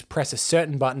players press a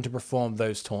certain button to perform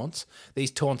those taunts. These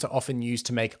taunts are often used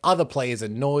to make other players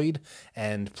annoyed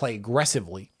and play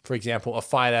aggressively. For example, a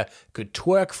fighter could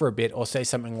twerk for a bit or say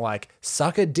something like,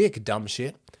 suck a dick, dumb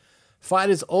shit.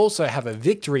 Fighters also have a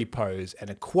victory pose and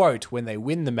a quote when they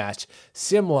win the match,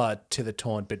 similar to the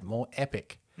taunt but more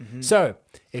epic. Mm-hmm. So,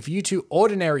 if you two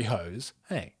ordinary hoes,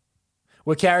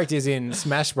 were characters in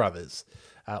Smash Brothers,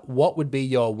 what would be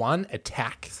your 1,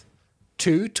 attacks,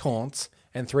 2, taunts,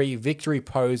 and 3, victory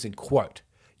pose and quote?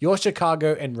 Your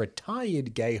Chicago and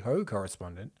retired gay ho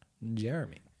correspondent,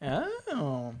 Jeremy.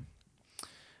 Oh.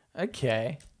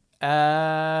 Okay.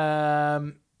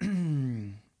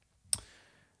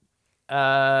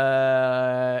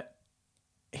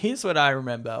 Here's what I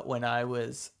remember when I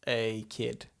was a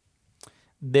kid.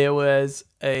 There was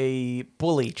a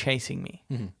bully chasing me.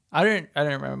 Mm-hmm. I don't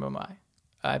remember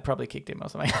I probably kicked him or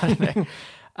something. I don't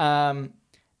know.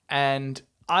 And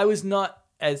I was not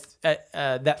as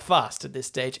that fast at this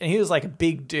stage, and he was like a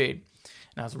big dude.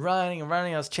 And I was running,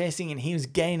 I was chasing, and he was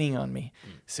gaining on me.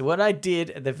 So what I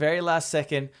did at the very last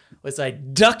second was I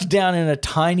ducked down in a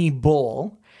tiny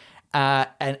ball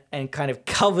and kind of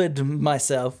covered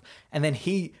myself, and then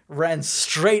he ran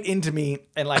straight into me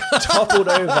and like toppled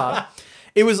over.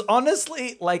 It was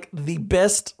honestly like the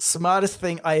best, smartest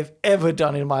thing I have ever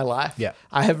done in my life. Yeah.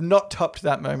 I have not topped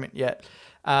that moment yet.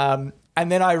 And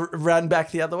then I ran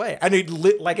back the other way, and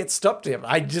it stopped him.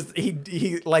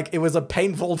 He like, it was a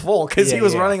painful fall because he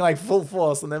was running like full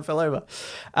force and then fell over.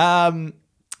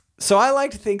 So I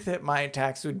like to think that my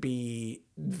attacks would be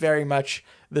very much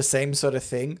the same sort of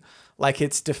thing. Like,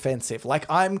 it's defensive. Like,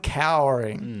 I'm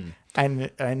cowering.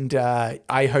 And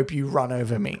I hope you run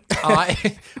over me.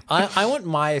 I want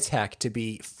my attack to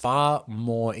be far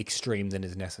more extreme than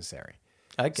is necessary.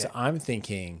 Okay. So I'm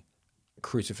thinking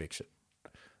crucifixion.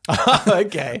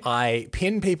 Okay. I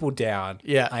pin people down.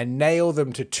 Yeah. I nail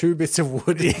them to 2 bits of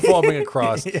wood forming a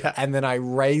cross, and then I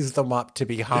raise them up to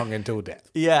be hung until death.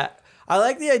 Yeah. I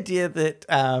like the idea that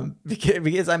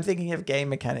because I'm thinking of game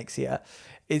mechanics here.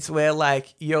 It's where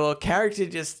like your character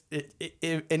just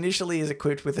it initially is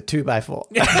equipped with a 2x4.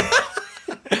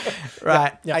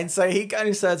 Right. Yeah. And so he kind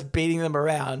of starts beating them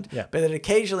around. Yeah. But then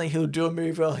occasionally he'll do a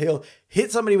move where he'll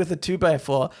hit somebody with a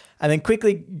 2x4 and then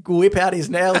quickly whip out his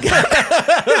nail gun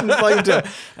and plug him to it.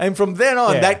 And from then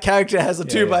on, that character has a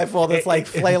 2x4 that's like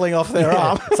flailing off their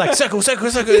arm. It's like circle, circle,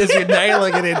 circle as you're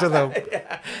nailing it into them.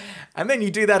 And then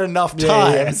you do that enough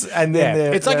times. And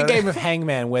then it's like a game of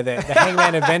Hangman where the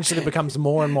hangman eventually becomes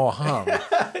more and more hung.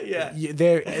 Yeah.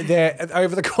 They're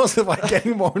over the course of like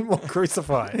getting more and more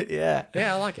crucified. Yeah.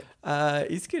 Yeah, I like it.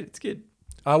 It's good. It's good.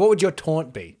 What would your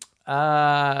taunt be?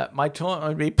 My taunt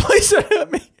would be, please don't hurt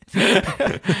me.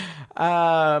 Yeah,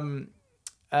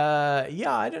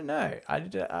 I don't know. I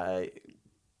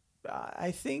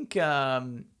think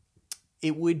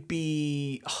it would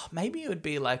be, maybe it would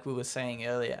be like we were saying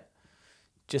earlier,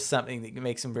 just something that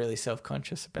makes them really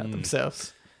self-conscious about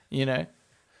themselves, you know?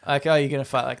 Like, oh, you're going to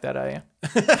fight like that, are you?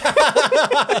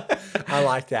 I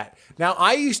like that. Now,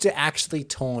 I used to actually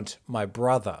taunt my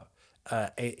brother.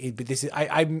 But this is,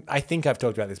 I think I've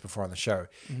talked about this before on the show.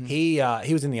 Mm-hmm.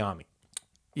 He was in the army.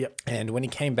 Yep. And when he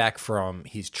came back from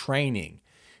his training,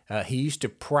 he used to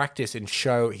practice and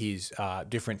show his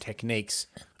different techniques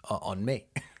on me.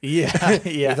 Yeah.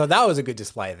 Yeah. He thought that was a good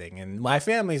display thing. And my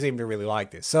family seemed to really like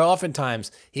this. So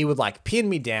oftentimes he would like pin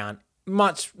me down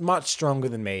much, much stronger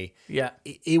than me. Yeah.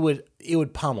 It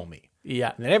would pummel me.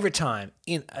 Yeah. And then every time,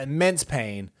 in immense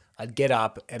pain, I'd get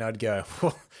up and I'd go,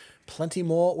 plenty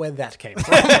more where that came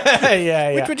from.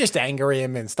 Yeah. Which would just anger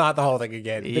him and start the whole thing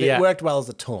again. But it worked well as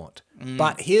a taunt.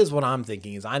 But here's what I'm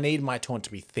thinking is I need my taunt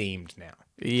to be themed now.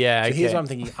 Yeah. So here's what I'm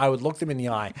thinking. I would look them in the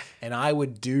eye and I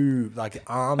would do like the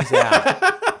arms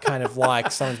out, kind of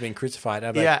like someone's being crucified.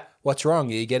 I'd be like, what's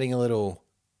wrong? Are you getting a little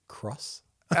cross?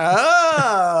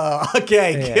 Oh,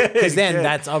 okay. Because then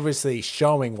that's obviously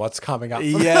showing what's coming up.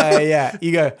 Yeah.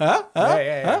 You go, huh?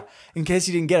 Yeah. In case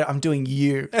you didn't get it, I'm doing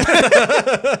you.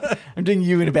 I'm doing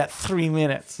you in about 3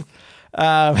 minutes.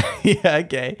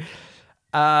 Okay.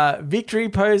 Victory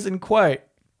pose and quote.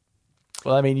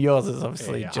 Well, I mean, yours is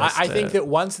obviously just... I think that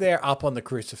once they're up on the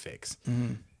crucifix,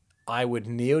 I would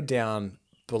kneel down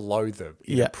below them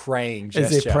in a praying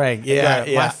gesture. As they're praying, yeah.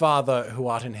 My Father who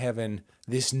art in heaven,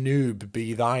 this noob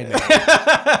be thy name.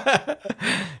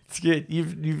 It's good.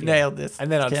 You've nailed this.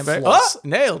 And then I'd floss. Oh,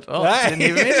 nailed. Oh, didn't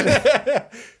even mention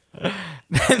it.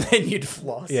 And then you'd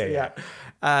floss. Yeah.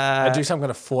 I'd do some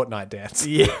kind of Fortnite dance.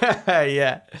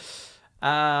 Yeah.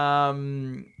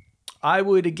 I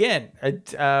would again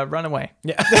run away.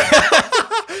 Yeah.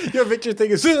 Your victory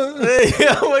thing is,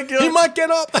 oh my God. He might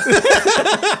get up.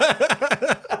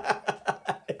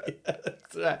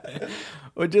 That's right.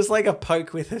 Or just like a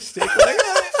poke with a stick. Like,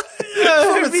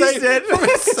 from a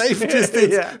safe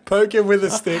distance, poke him with a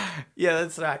stick. Yeah,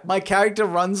 that's right. My character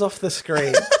runs off the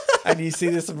screen and you see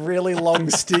this really long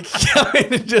stick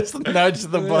going and just nudge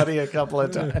the body a couple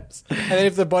of times. And then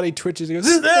if the body twitches, he goes,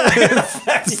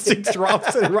 that stick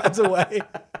drops and he runs away.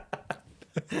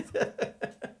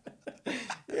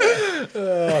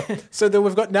 So then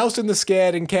we've got Nelson the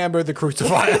Scared and Cambo the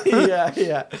Crucified.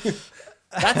 Yeah.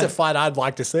 That's a fight I'd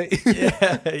like to see.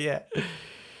 Yeah.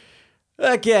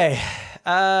 Okay.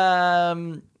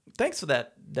 Thanks for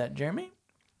that, Jeremy.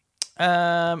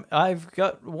 I've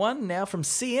got one now from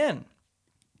CN.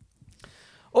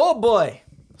 Oh boy,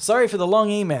 sorry for the long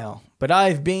email, but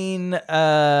I've been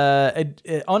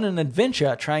on an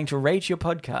adventure trying to rate your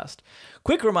podcast.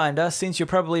 Quick reminder, since you're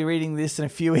probably reading this in a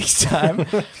few weeks' time,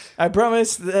 I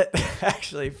promise that...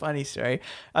 Actually, funny story.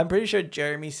 I'm pretty sure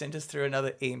Jeremy sent us through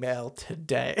another email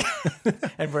today.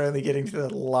 And we're only getting to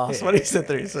the last one he sent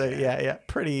through. So, yeah.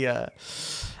 Pretty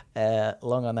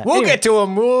long on that. We'll get to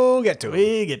him. We get to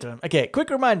him. Okay, quick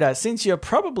reminder. Since you're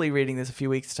probably reading this a few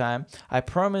weeks' time, I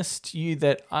promised you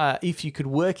that if you could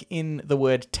work in the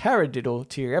word taradiddle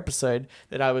to your episode,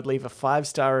 that I would leave a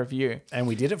 5-star review. And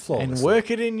we did it flawlessly. And work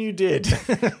it in you did.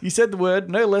 You said the word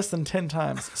no less than 10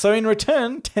 times. So in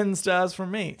return, 10 stars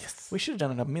from me. Yes. We should have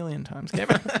done it 1,000,000 times,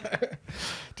 Kevin.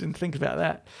 Didn't think about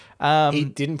that. He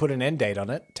didn't put an end date on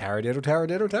it.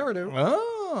 Taradiddle.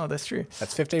 Oh, that's true.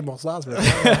 That's 15 more stars.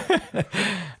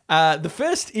 The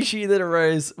first issue that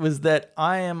arose was that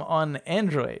I am on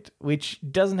Android, which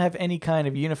doesn't have any kind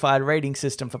of unified rating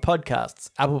system for podcasts.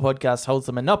 Apple Podcasts holds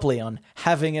the monopoly on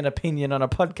having an opinion on a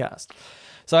podcast.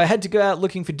 So I had to go out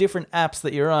looking for different apps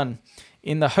that you're on.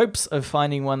 in the hopes of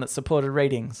finding one that supported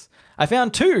ratings. I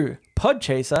found 2,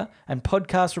 Podchaser and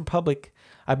Podcast Republic.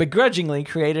 I begrudgingly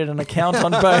created an account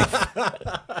on both.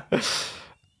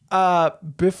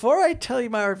 Before I tell you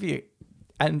my review,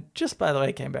 and just by the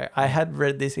way, Cambo, I had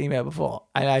read this email before,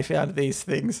 and I found these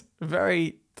things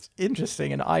very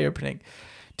interesting and eye-opening.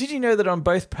 Did you know that on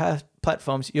both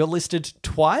platforms, you're listed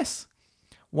twice?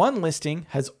 One listing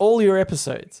has all your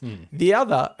episodes. The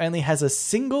other only has a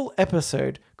single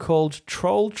episode called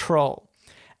Troll,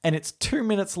 and it's 2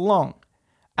 minutes long.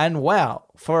 And wow,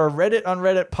 for a Reddit on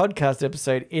Reddit podcast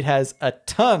episode, it has a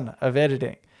ton of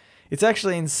editing. It's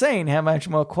actually insane how much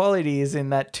more quality is in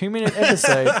that 2-minute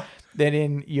episode than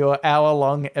in your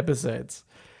hour-long episodes.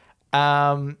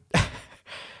 Also,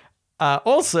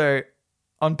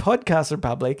 on Podcast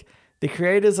Republic, the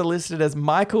creators are listed as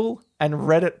Michael and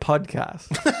Reddit Podcast.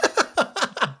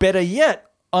 Better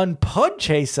yet, on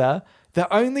Podchaser,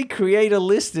 the only creator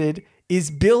listed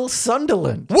is Bill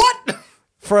Sunderland. What?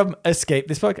 From Escape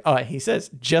This Podcast. Oh, he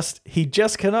says, he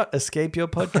just cannot escape your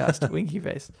podcast, winky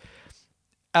face.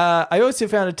 I also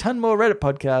found a ton more Reddit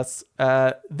podcasts.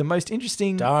 The most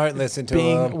interesting Don't listen to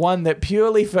being them. one that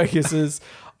purely focuses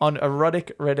on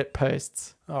erotic Reddit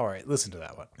posts. All right, listen to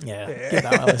that one. Yeah. Give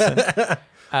that one a listen.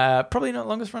 Probably not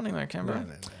longest running though, Canberra.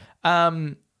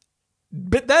 No.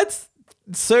 But that's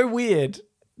so weird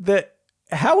that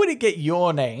how would it get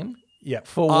your name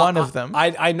for one of them?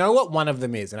 I know what one of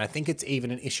them is, and I think it's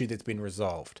even an issue that's been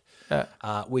resolved,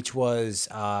 which was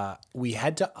we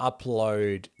had to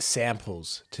upload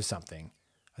samples to something.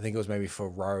 I think it was maybe for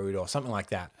Road or something like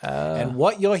that. And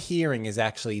what you're hearing is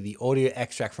actually the audio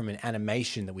extract from an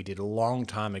animation that we did a long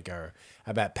time ago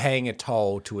about paying a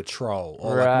toll to a troll.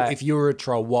 Or like, if you were a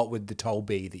troll, what would the toll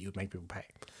be that you would make people pay?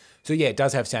 So yeah, it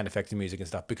does have sound effects and music and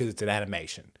stuff because it's an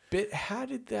animation. But how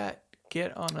did that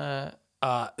get on a...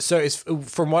 So it's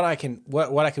from what I can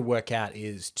work out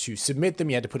is to submit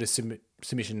them, you had to put a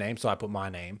submission name. So I put my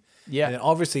name. Yeah. And then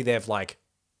obviously they've like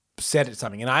said it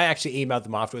something. And I actually emailed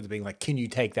them afterwards being like, can you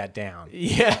take that down?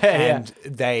 Yeah. And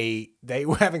they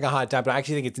were having a hard time, but I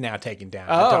actually think it's now taken down.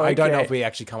 I don't know if we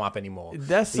actually come up anymore.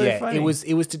 That's so funny.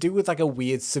 It was to do with like a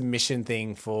weird submission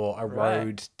thing for a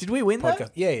Road. Did we win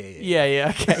podcast. that?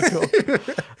 Yeah. Okay, cool.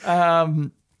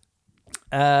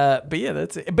 But yeah,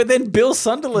 that's it. But then Bill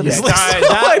Sunderland is listed.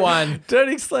 That one. Don't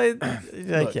explain.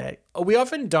 Okay. Look, we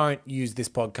often don't use this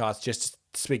podcast just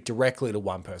to speak directly to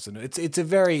one person. It's a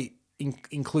very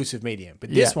inclusive medium, but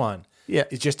this one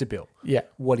is just a Bill. Yeah.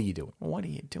 What are you doing? What are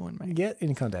you doing, mate? Get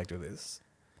in contact with us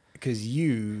because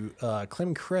you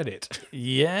claim credit.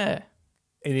 Yeah.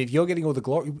 And if you're getting all the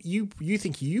glory, you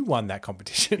think you won that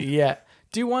competition. Yeah.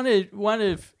 Do one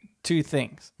of two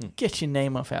things. Get your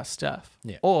name off our stuff.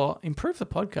 Yeah. Or improve the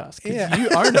podcast because you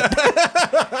own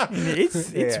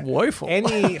it. It's woeful.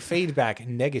 Any feedback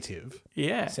negative,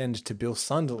 Yeah. send to Bill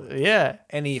Sunderland. Yeah.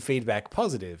 Any feedback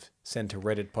positive, send to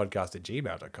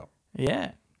redditpodcast@gmail.com.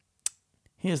 Yeah.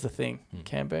 Here's the thing,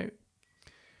 Cambo.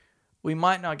 We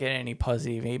might not get any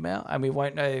positive email, and we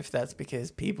won't know if that's because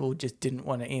people just didn't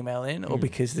want to email in or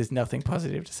because there's nothing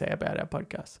positive to say about our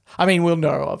podcast. I mean, we'll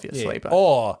know, obviously. But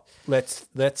Or let's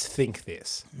think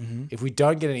this. If we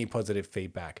don't get any positive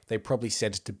feedback, they probably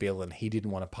sent it to Bill and he didn't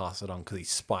want to pass it on because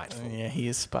he's spiteful. yeah, he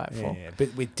is spiteful. Yeah,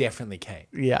 but we definitely can.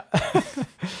 Yeah.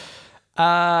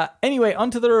 Anyway,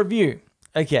 on to the review.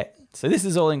 Okay, so this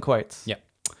is all in quotes. Yep.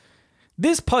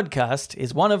 This podcast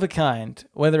is one of a kind.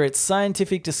 Whether it's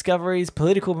scientific discoveries,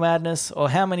 political madness,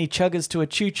 or how many chuggers to a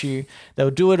choo-choo,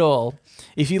 they'll do it all.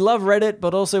 If you love Reddit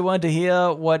but also want to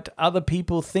hear what other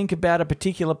people think about a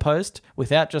particular post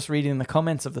without just reading the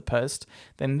comments of the post,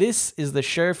 then this is the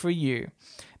show for you.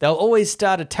 They'll always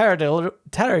start a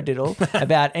taradiddle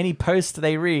about any post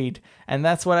they read, and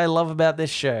that's what I love about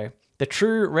this show. The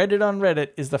true Reddit on Reddit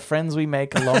is the friends we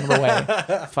make along the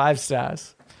way. 5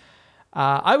 stars.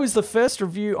 I was the first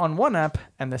review on one app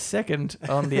and the second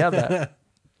on the other.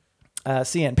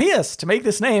 CNPS, to make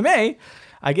this name, I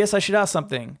guess I should ask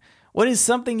something. What is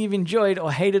something you've enjoyed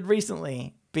or hated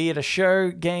recently? Be it a show,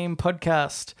 game,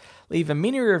 podcast. Leave a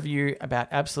mini review about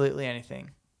absolutely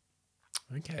anything.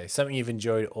 Okay, something you've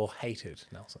enjoyed or hated,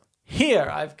 Nelson. Here,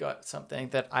 I've got something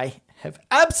that I have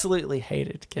absolutely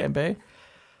hated, Cambo.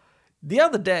 The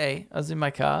other day, I was in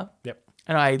my car. Yep.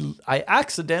 And I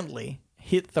accidentally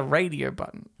hit the radio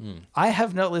button. I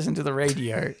have not listened to the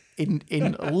radio in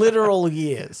literal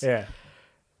years. Yeah.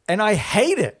 And I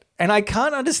hate it. And I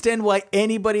can't understand why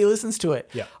anybody listens to it.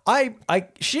 Yeah. I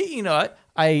shit you not,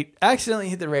 I accidentally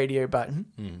hit the radio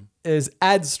button. There's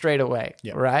ads straight away.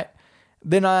 Yeah. Right?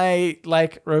 Then I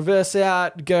reverse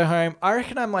out, go home. I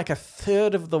reckon I'm like a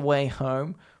third of the way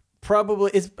home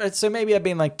probably so maybe I've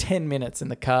been like 10 minutes in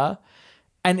the car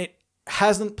and it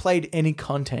hasn't played any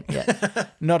content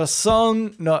yet. Not a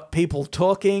song, not people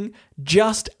talking,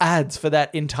 just ads for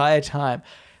that entire time.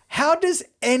 How does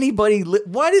anybody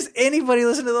why does anybody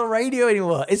listen to the radio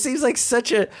anymore? It seems like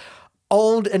such a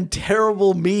old and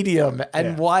terrible medium,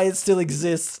 and why it still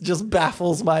exists just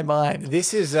baffles my mind.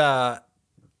 This is I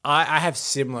have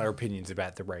similar opinions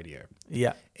about the radio.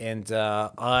 Yeah. And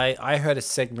I heard a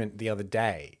segment the other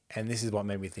day, and this is what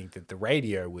made me think that the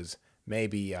radio was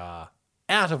maybe out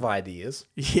of ideas.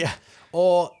 Yeah.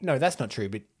 Or, no, that's not true,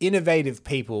 but innovative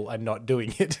people are not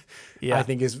doing it, I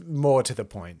think is more to the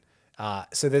point.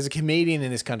 So there's a comedian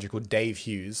in this country called Dave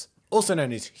Hughes, also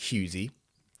known as Hughesy.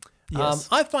 Yes.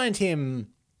 I find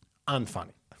him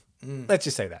unfunny. Let's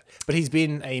just say that. But he's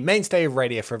been a mainstay of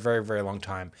radio for a very, very long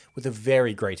time with a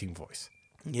very grating voice.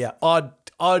 Yeah. Odd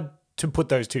to put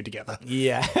those two together.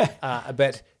 Yeah.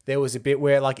 But there was a bit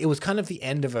where like it was kind of the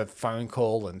end of a phone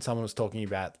call and someone was talking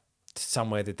about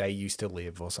somewhere that they used to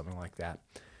live or something like that.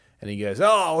 And he goes,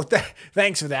 oh,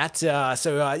 thanks for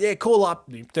that. Call up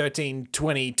 13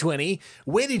 20 20.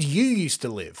 Where did you used to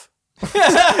live?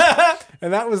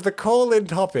 And that was the call-in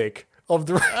topic of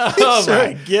the radio show.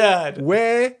 My God.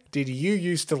 Where did you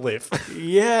used to live?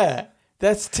 Yeah.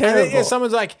 That's terrible. And then,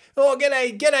 someone's like, oh,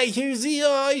 g'day, Hughesy.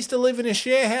 Oh, I used to live in a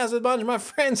share house with a bunch of my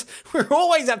friends. We're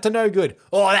always up to no good.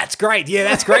 Oh, that's great. Yeah,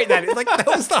 that's great. That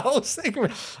was the whole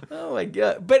segment. Oh, my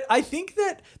God. But I think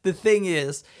that the thing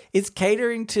is, it's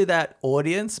catering to that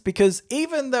audience because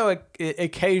even though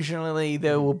occasionally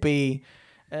there will be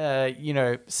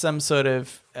some sort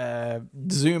of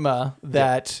Zoomer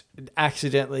that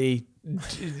accidentally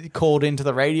called into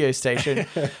the radio station.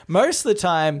 Most of the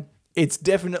time, it's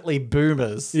definitely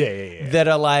boomers that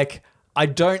are like, I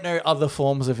don't know other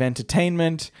forms of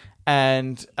entertainment,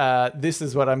 and this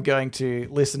is what I'm going to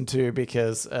listen to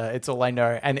because it's all I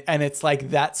know. And it's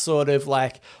like that sort of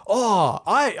like, oh,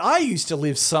 I used to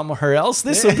live somewhere else.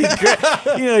 This would be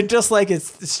great. Just like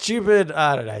it's stupid.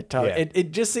 I don't know, Tom. Yeah.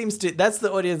 It just seems to, that's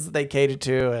the audience that they cater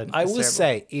to. And I will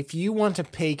say, if you want to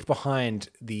peek behind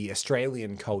the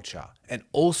Australian culture and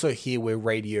also hear where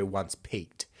radio once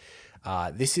peaked,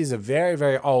 this is a very,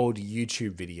 very old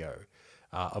YouTube video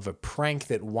of a prank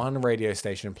that one radio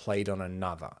station played on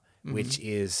another. Which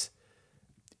is,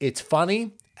 it's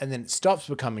funny, and then it stops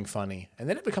becoming funny, and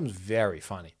then it becomes very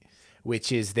funny,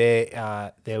 which is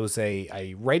there was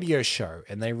a radio show,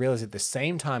 and they realized at the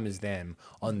same time as them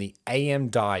on the AM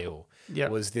dial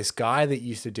was this guy that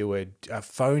used to do a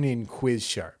phone-in quiz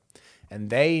show,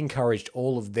 and they encouraged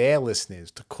all of their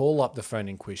listeners to call up the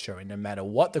phone-in quiz show, and no matter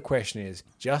what the question is,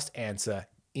 just answer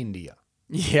India.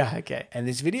 Yeah, okay. And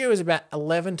this video is about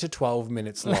 11 to 12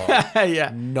 minutes long.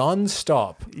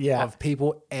 Non-stop of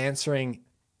people answering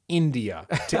India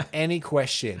to any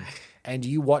question. And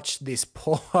you watch this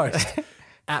poor host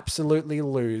absolutely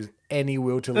lose any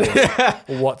will to live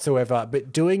whatsoever,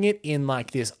 but doing it in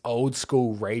like this old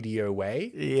school radio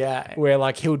way. Yeah. Where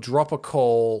like he'll drop a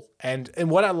call and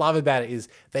what I love about it is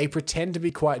they pretend to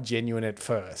be quite genuine at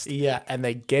first. Yeah. And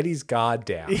they get his guard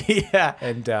down. Yeah.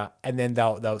 And then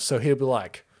they'll so he'll be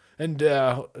like, and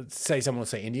say someone will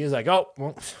say India is like, oh,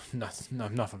 well, no,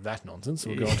 enough of that nonsense.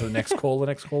 We'll go on to the next call. The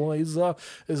next caller is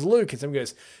Luke. And someone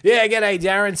goes, yeah, g'day,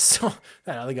 Darren. So,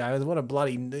 that other guy, what a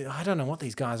bloody, I don't know what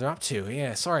these guys are up to.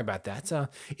 Yeah, sorry about that.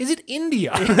 Is it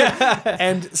India?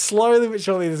 And slowly but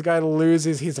surely this guy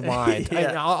loses his mind.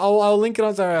 Yeah. I'll link it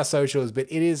onto our socials, but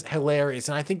it is hilarious.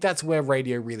 And I think that's where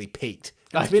radio really peaked.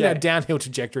 It's been a downhill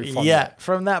trajectory from there.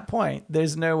 From that point,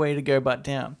 there's no way to go but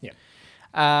down. Yeah.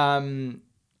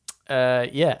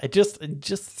 It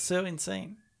just so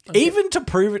insane. Okay. Even to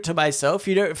prove it to myself,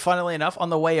 funnily enough, on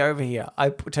the way over here, I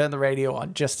turned the radio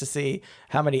on just to see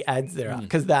how many ads there are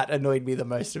because that annoyed me the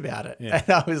most about it. Yeah.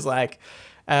 And I was like,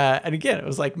 and again, it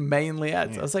was like mainly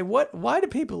ads. I was like, what? Why do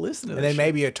people listen to this? And then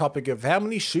maybe a topic of how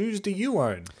many shoes do you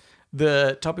own?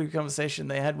 The topic of conversation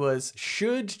they had was,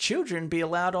 should children be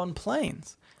allowed on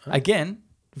planes? Huh? Again,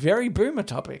 very boomer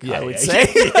topic, I would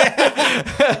say.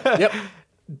 Yep.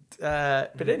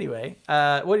 But anyway,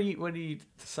 what do you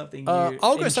something you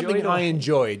I'll go something I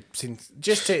enjoyed since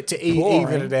just to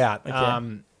even it out.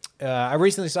 Okay. I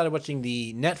recently started watching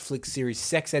the Netflix series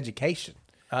Sex Education.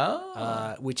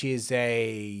 Which is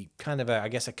a kind of a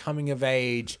coming of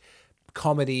age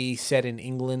comedy set in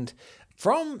England.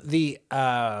 From the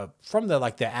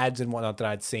like the ads and whatnot that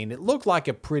I'd seen, it looked like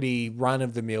a pretty run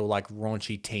of the mill like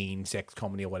raunchy teen sex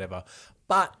comedy or whatever.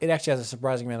 But it actually has a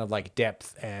surprising amount of like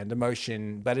depth and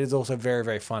emotion, but it is also very,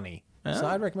 very funny. So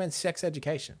I'd recommend Sex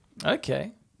Education.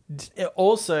 Okay.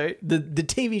 also the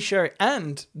TV show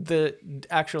and the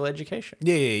actual education.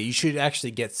 Yeah, you should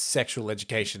actually get sexual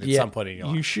education at some point in your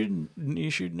life. You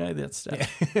should know that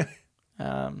stuff.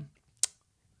 Yeah.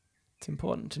 It's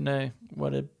important to know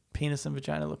what a penis and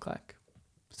vagina look like,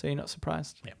 so you're not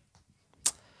surprised. Yeah.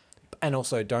 And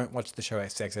also, don't watch the show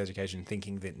Sex Education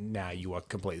thinking that now you are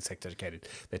completely sex educated.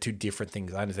 They're two different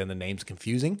things. I understand the name's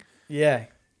confusing. Yeah.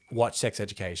 Watch Sex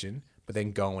Education, but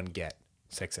then go and get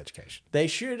sex education. They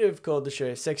should have called the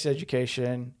show Sex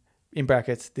Education, in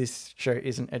brackets, this show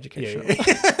isn't educational.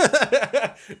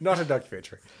 Yeah. Not a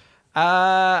documentary.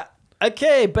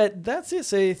 Okay, but that's it.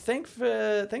 So thanks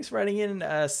for writing in,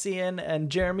 CN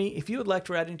and Jeremy. If you would like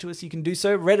to write into us, you can do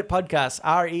so. Reddit podcast,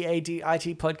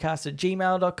 READIT podcast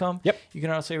 @gmail.com. Yep. You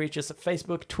can also reach us at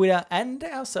Facebook, Twitter, and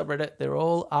our subreddit. They're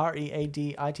all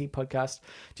READIT podcast.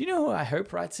 Do you know who I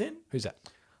hope writes in? Who's that?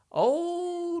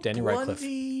 Old Danny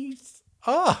Blondie.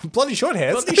 Oh, Blondie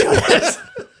Shorthairs. Blondie Shorthairs.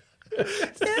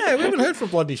 Yeah, we haven't heard from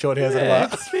Blondie Shorthairs in a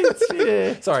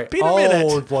while. Sorry, been a minute.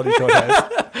 Old Blondie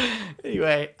Shorthairs.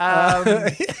 Anyway,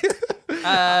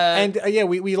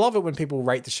 we love it when people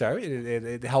rate the show.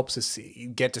 It helps us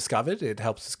get discovered. It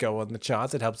helps us go on the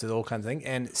charts. It helps with all kinds of things.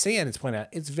 And CN has pointed out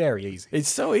it's very easy. It's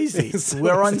so easy.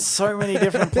 We're on so many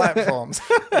different platforms.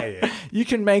 Yeah. You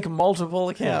can make multiple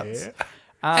accounts. Yeah.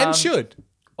 And should.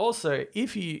 Also,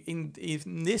 if you in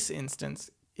this instance,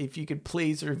 if you could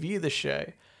please review the show,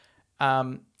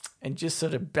 and just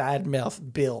sort of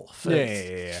badmouth Bill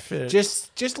first.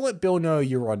 Just let Bill know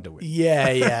you're onto it.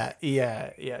 Yeah.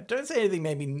 Don't say anything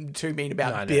maybe too mean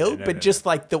about Bill, but just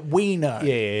like that we know.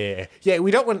 Yeah. We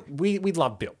don't want we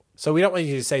love Bill, so we don't want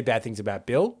you to say bad things about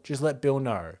Bill. Just let Bill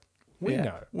know. We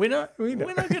know. We're not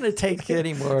going to take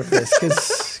any more of this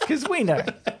because we know.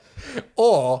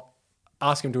 Or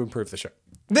ask him to improve the show.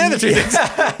 They're the two things.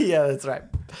 Yeah, that's right.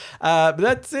 But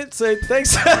that's it. So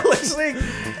thanks for listening,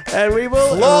 and we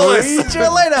will Flawless. read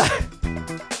you later.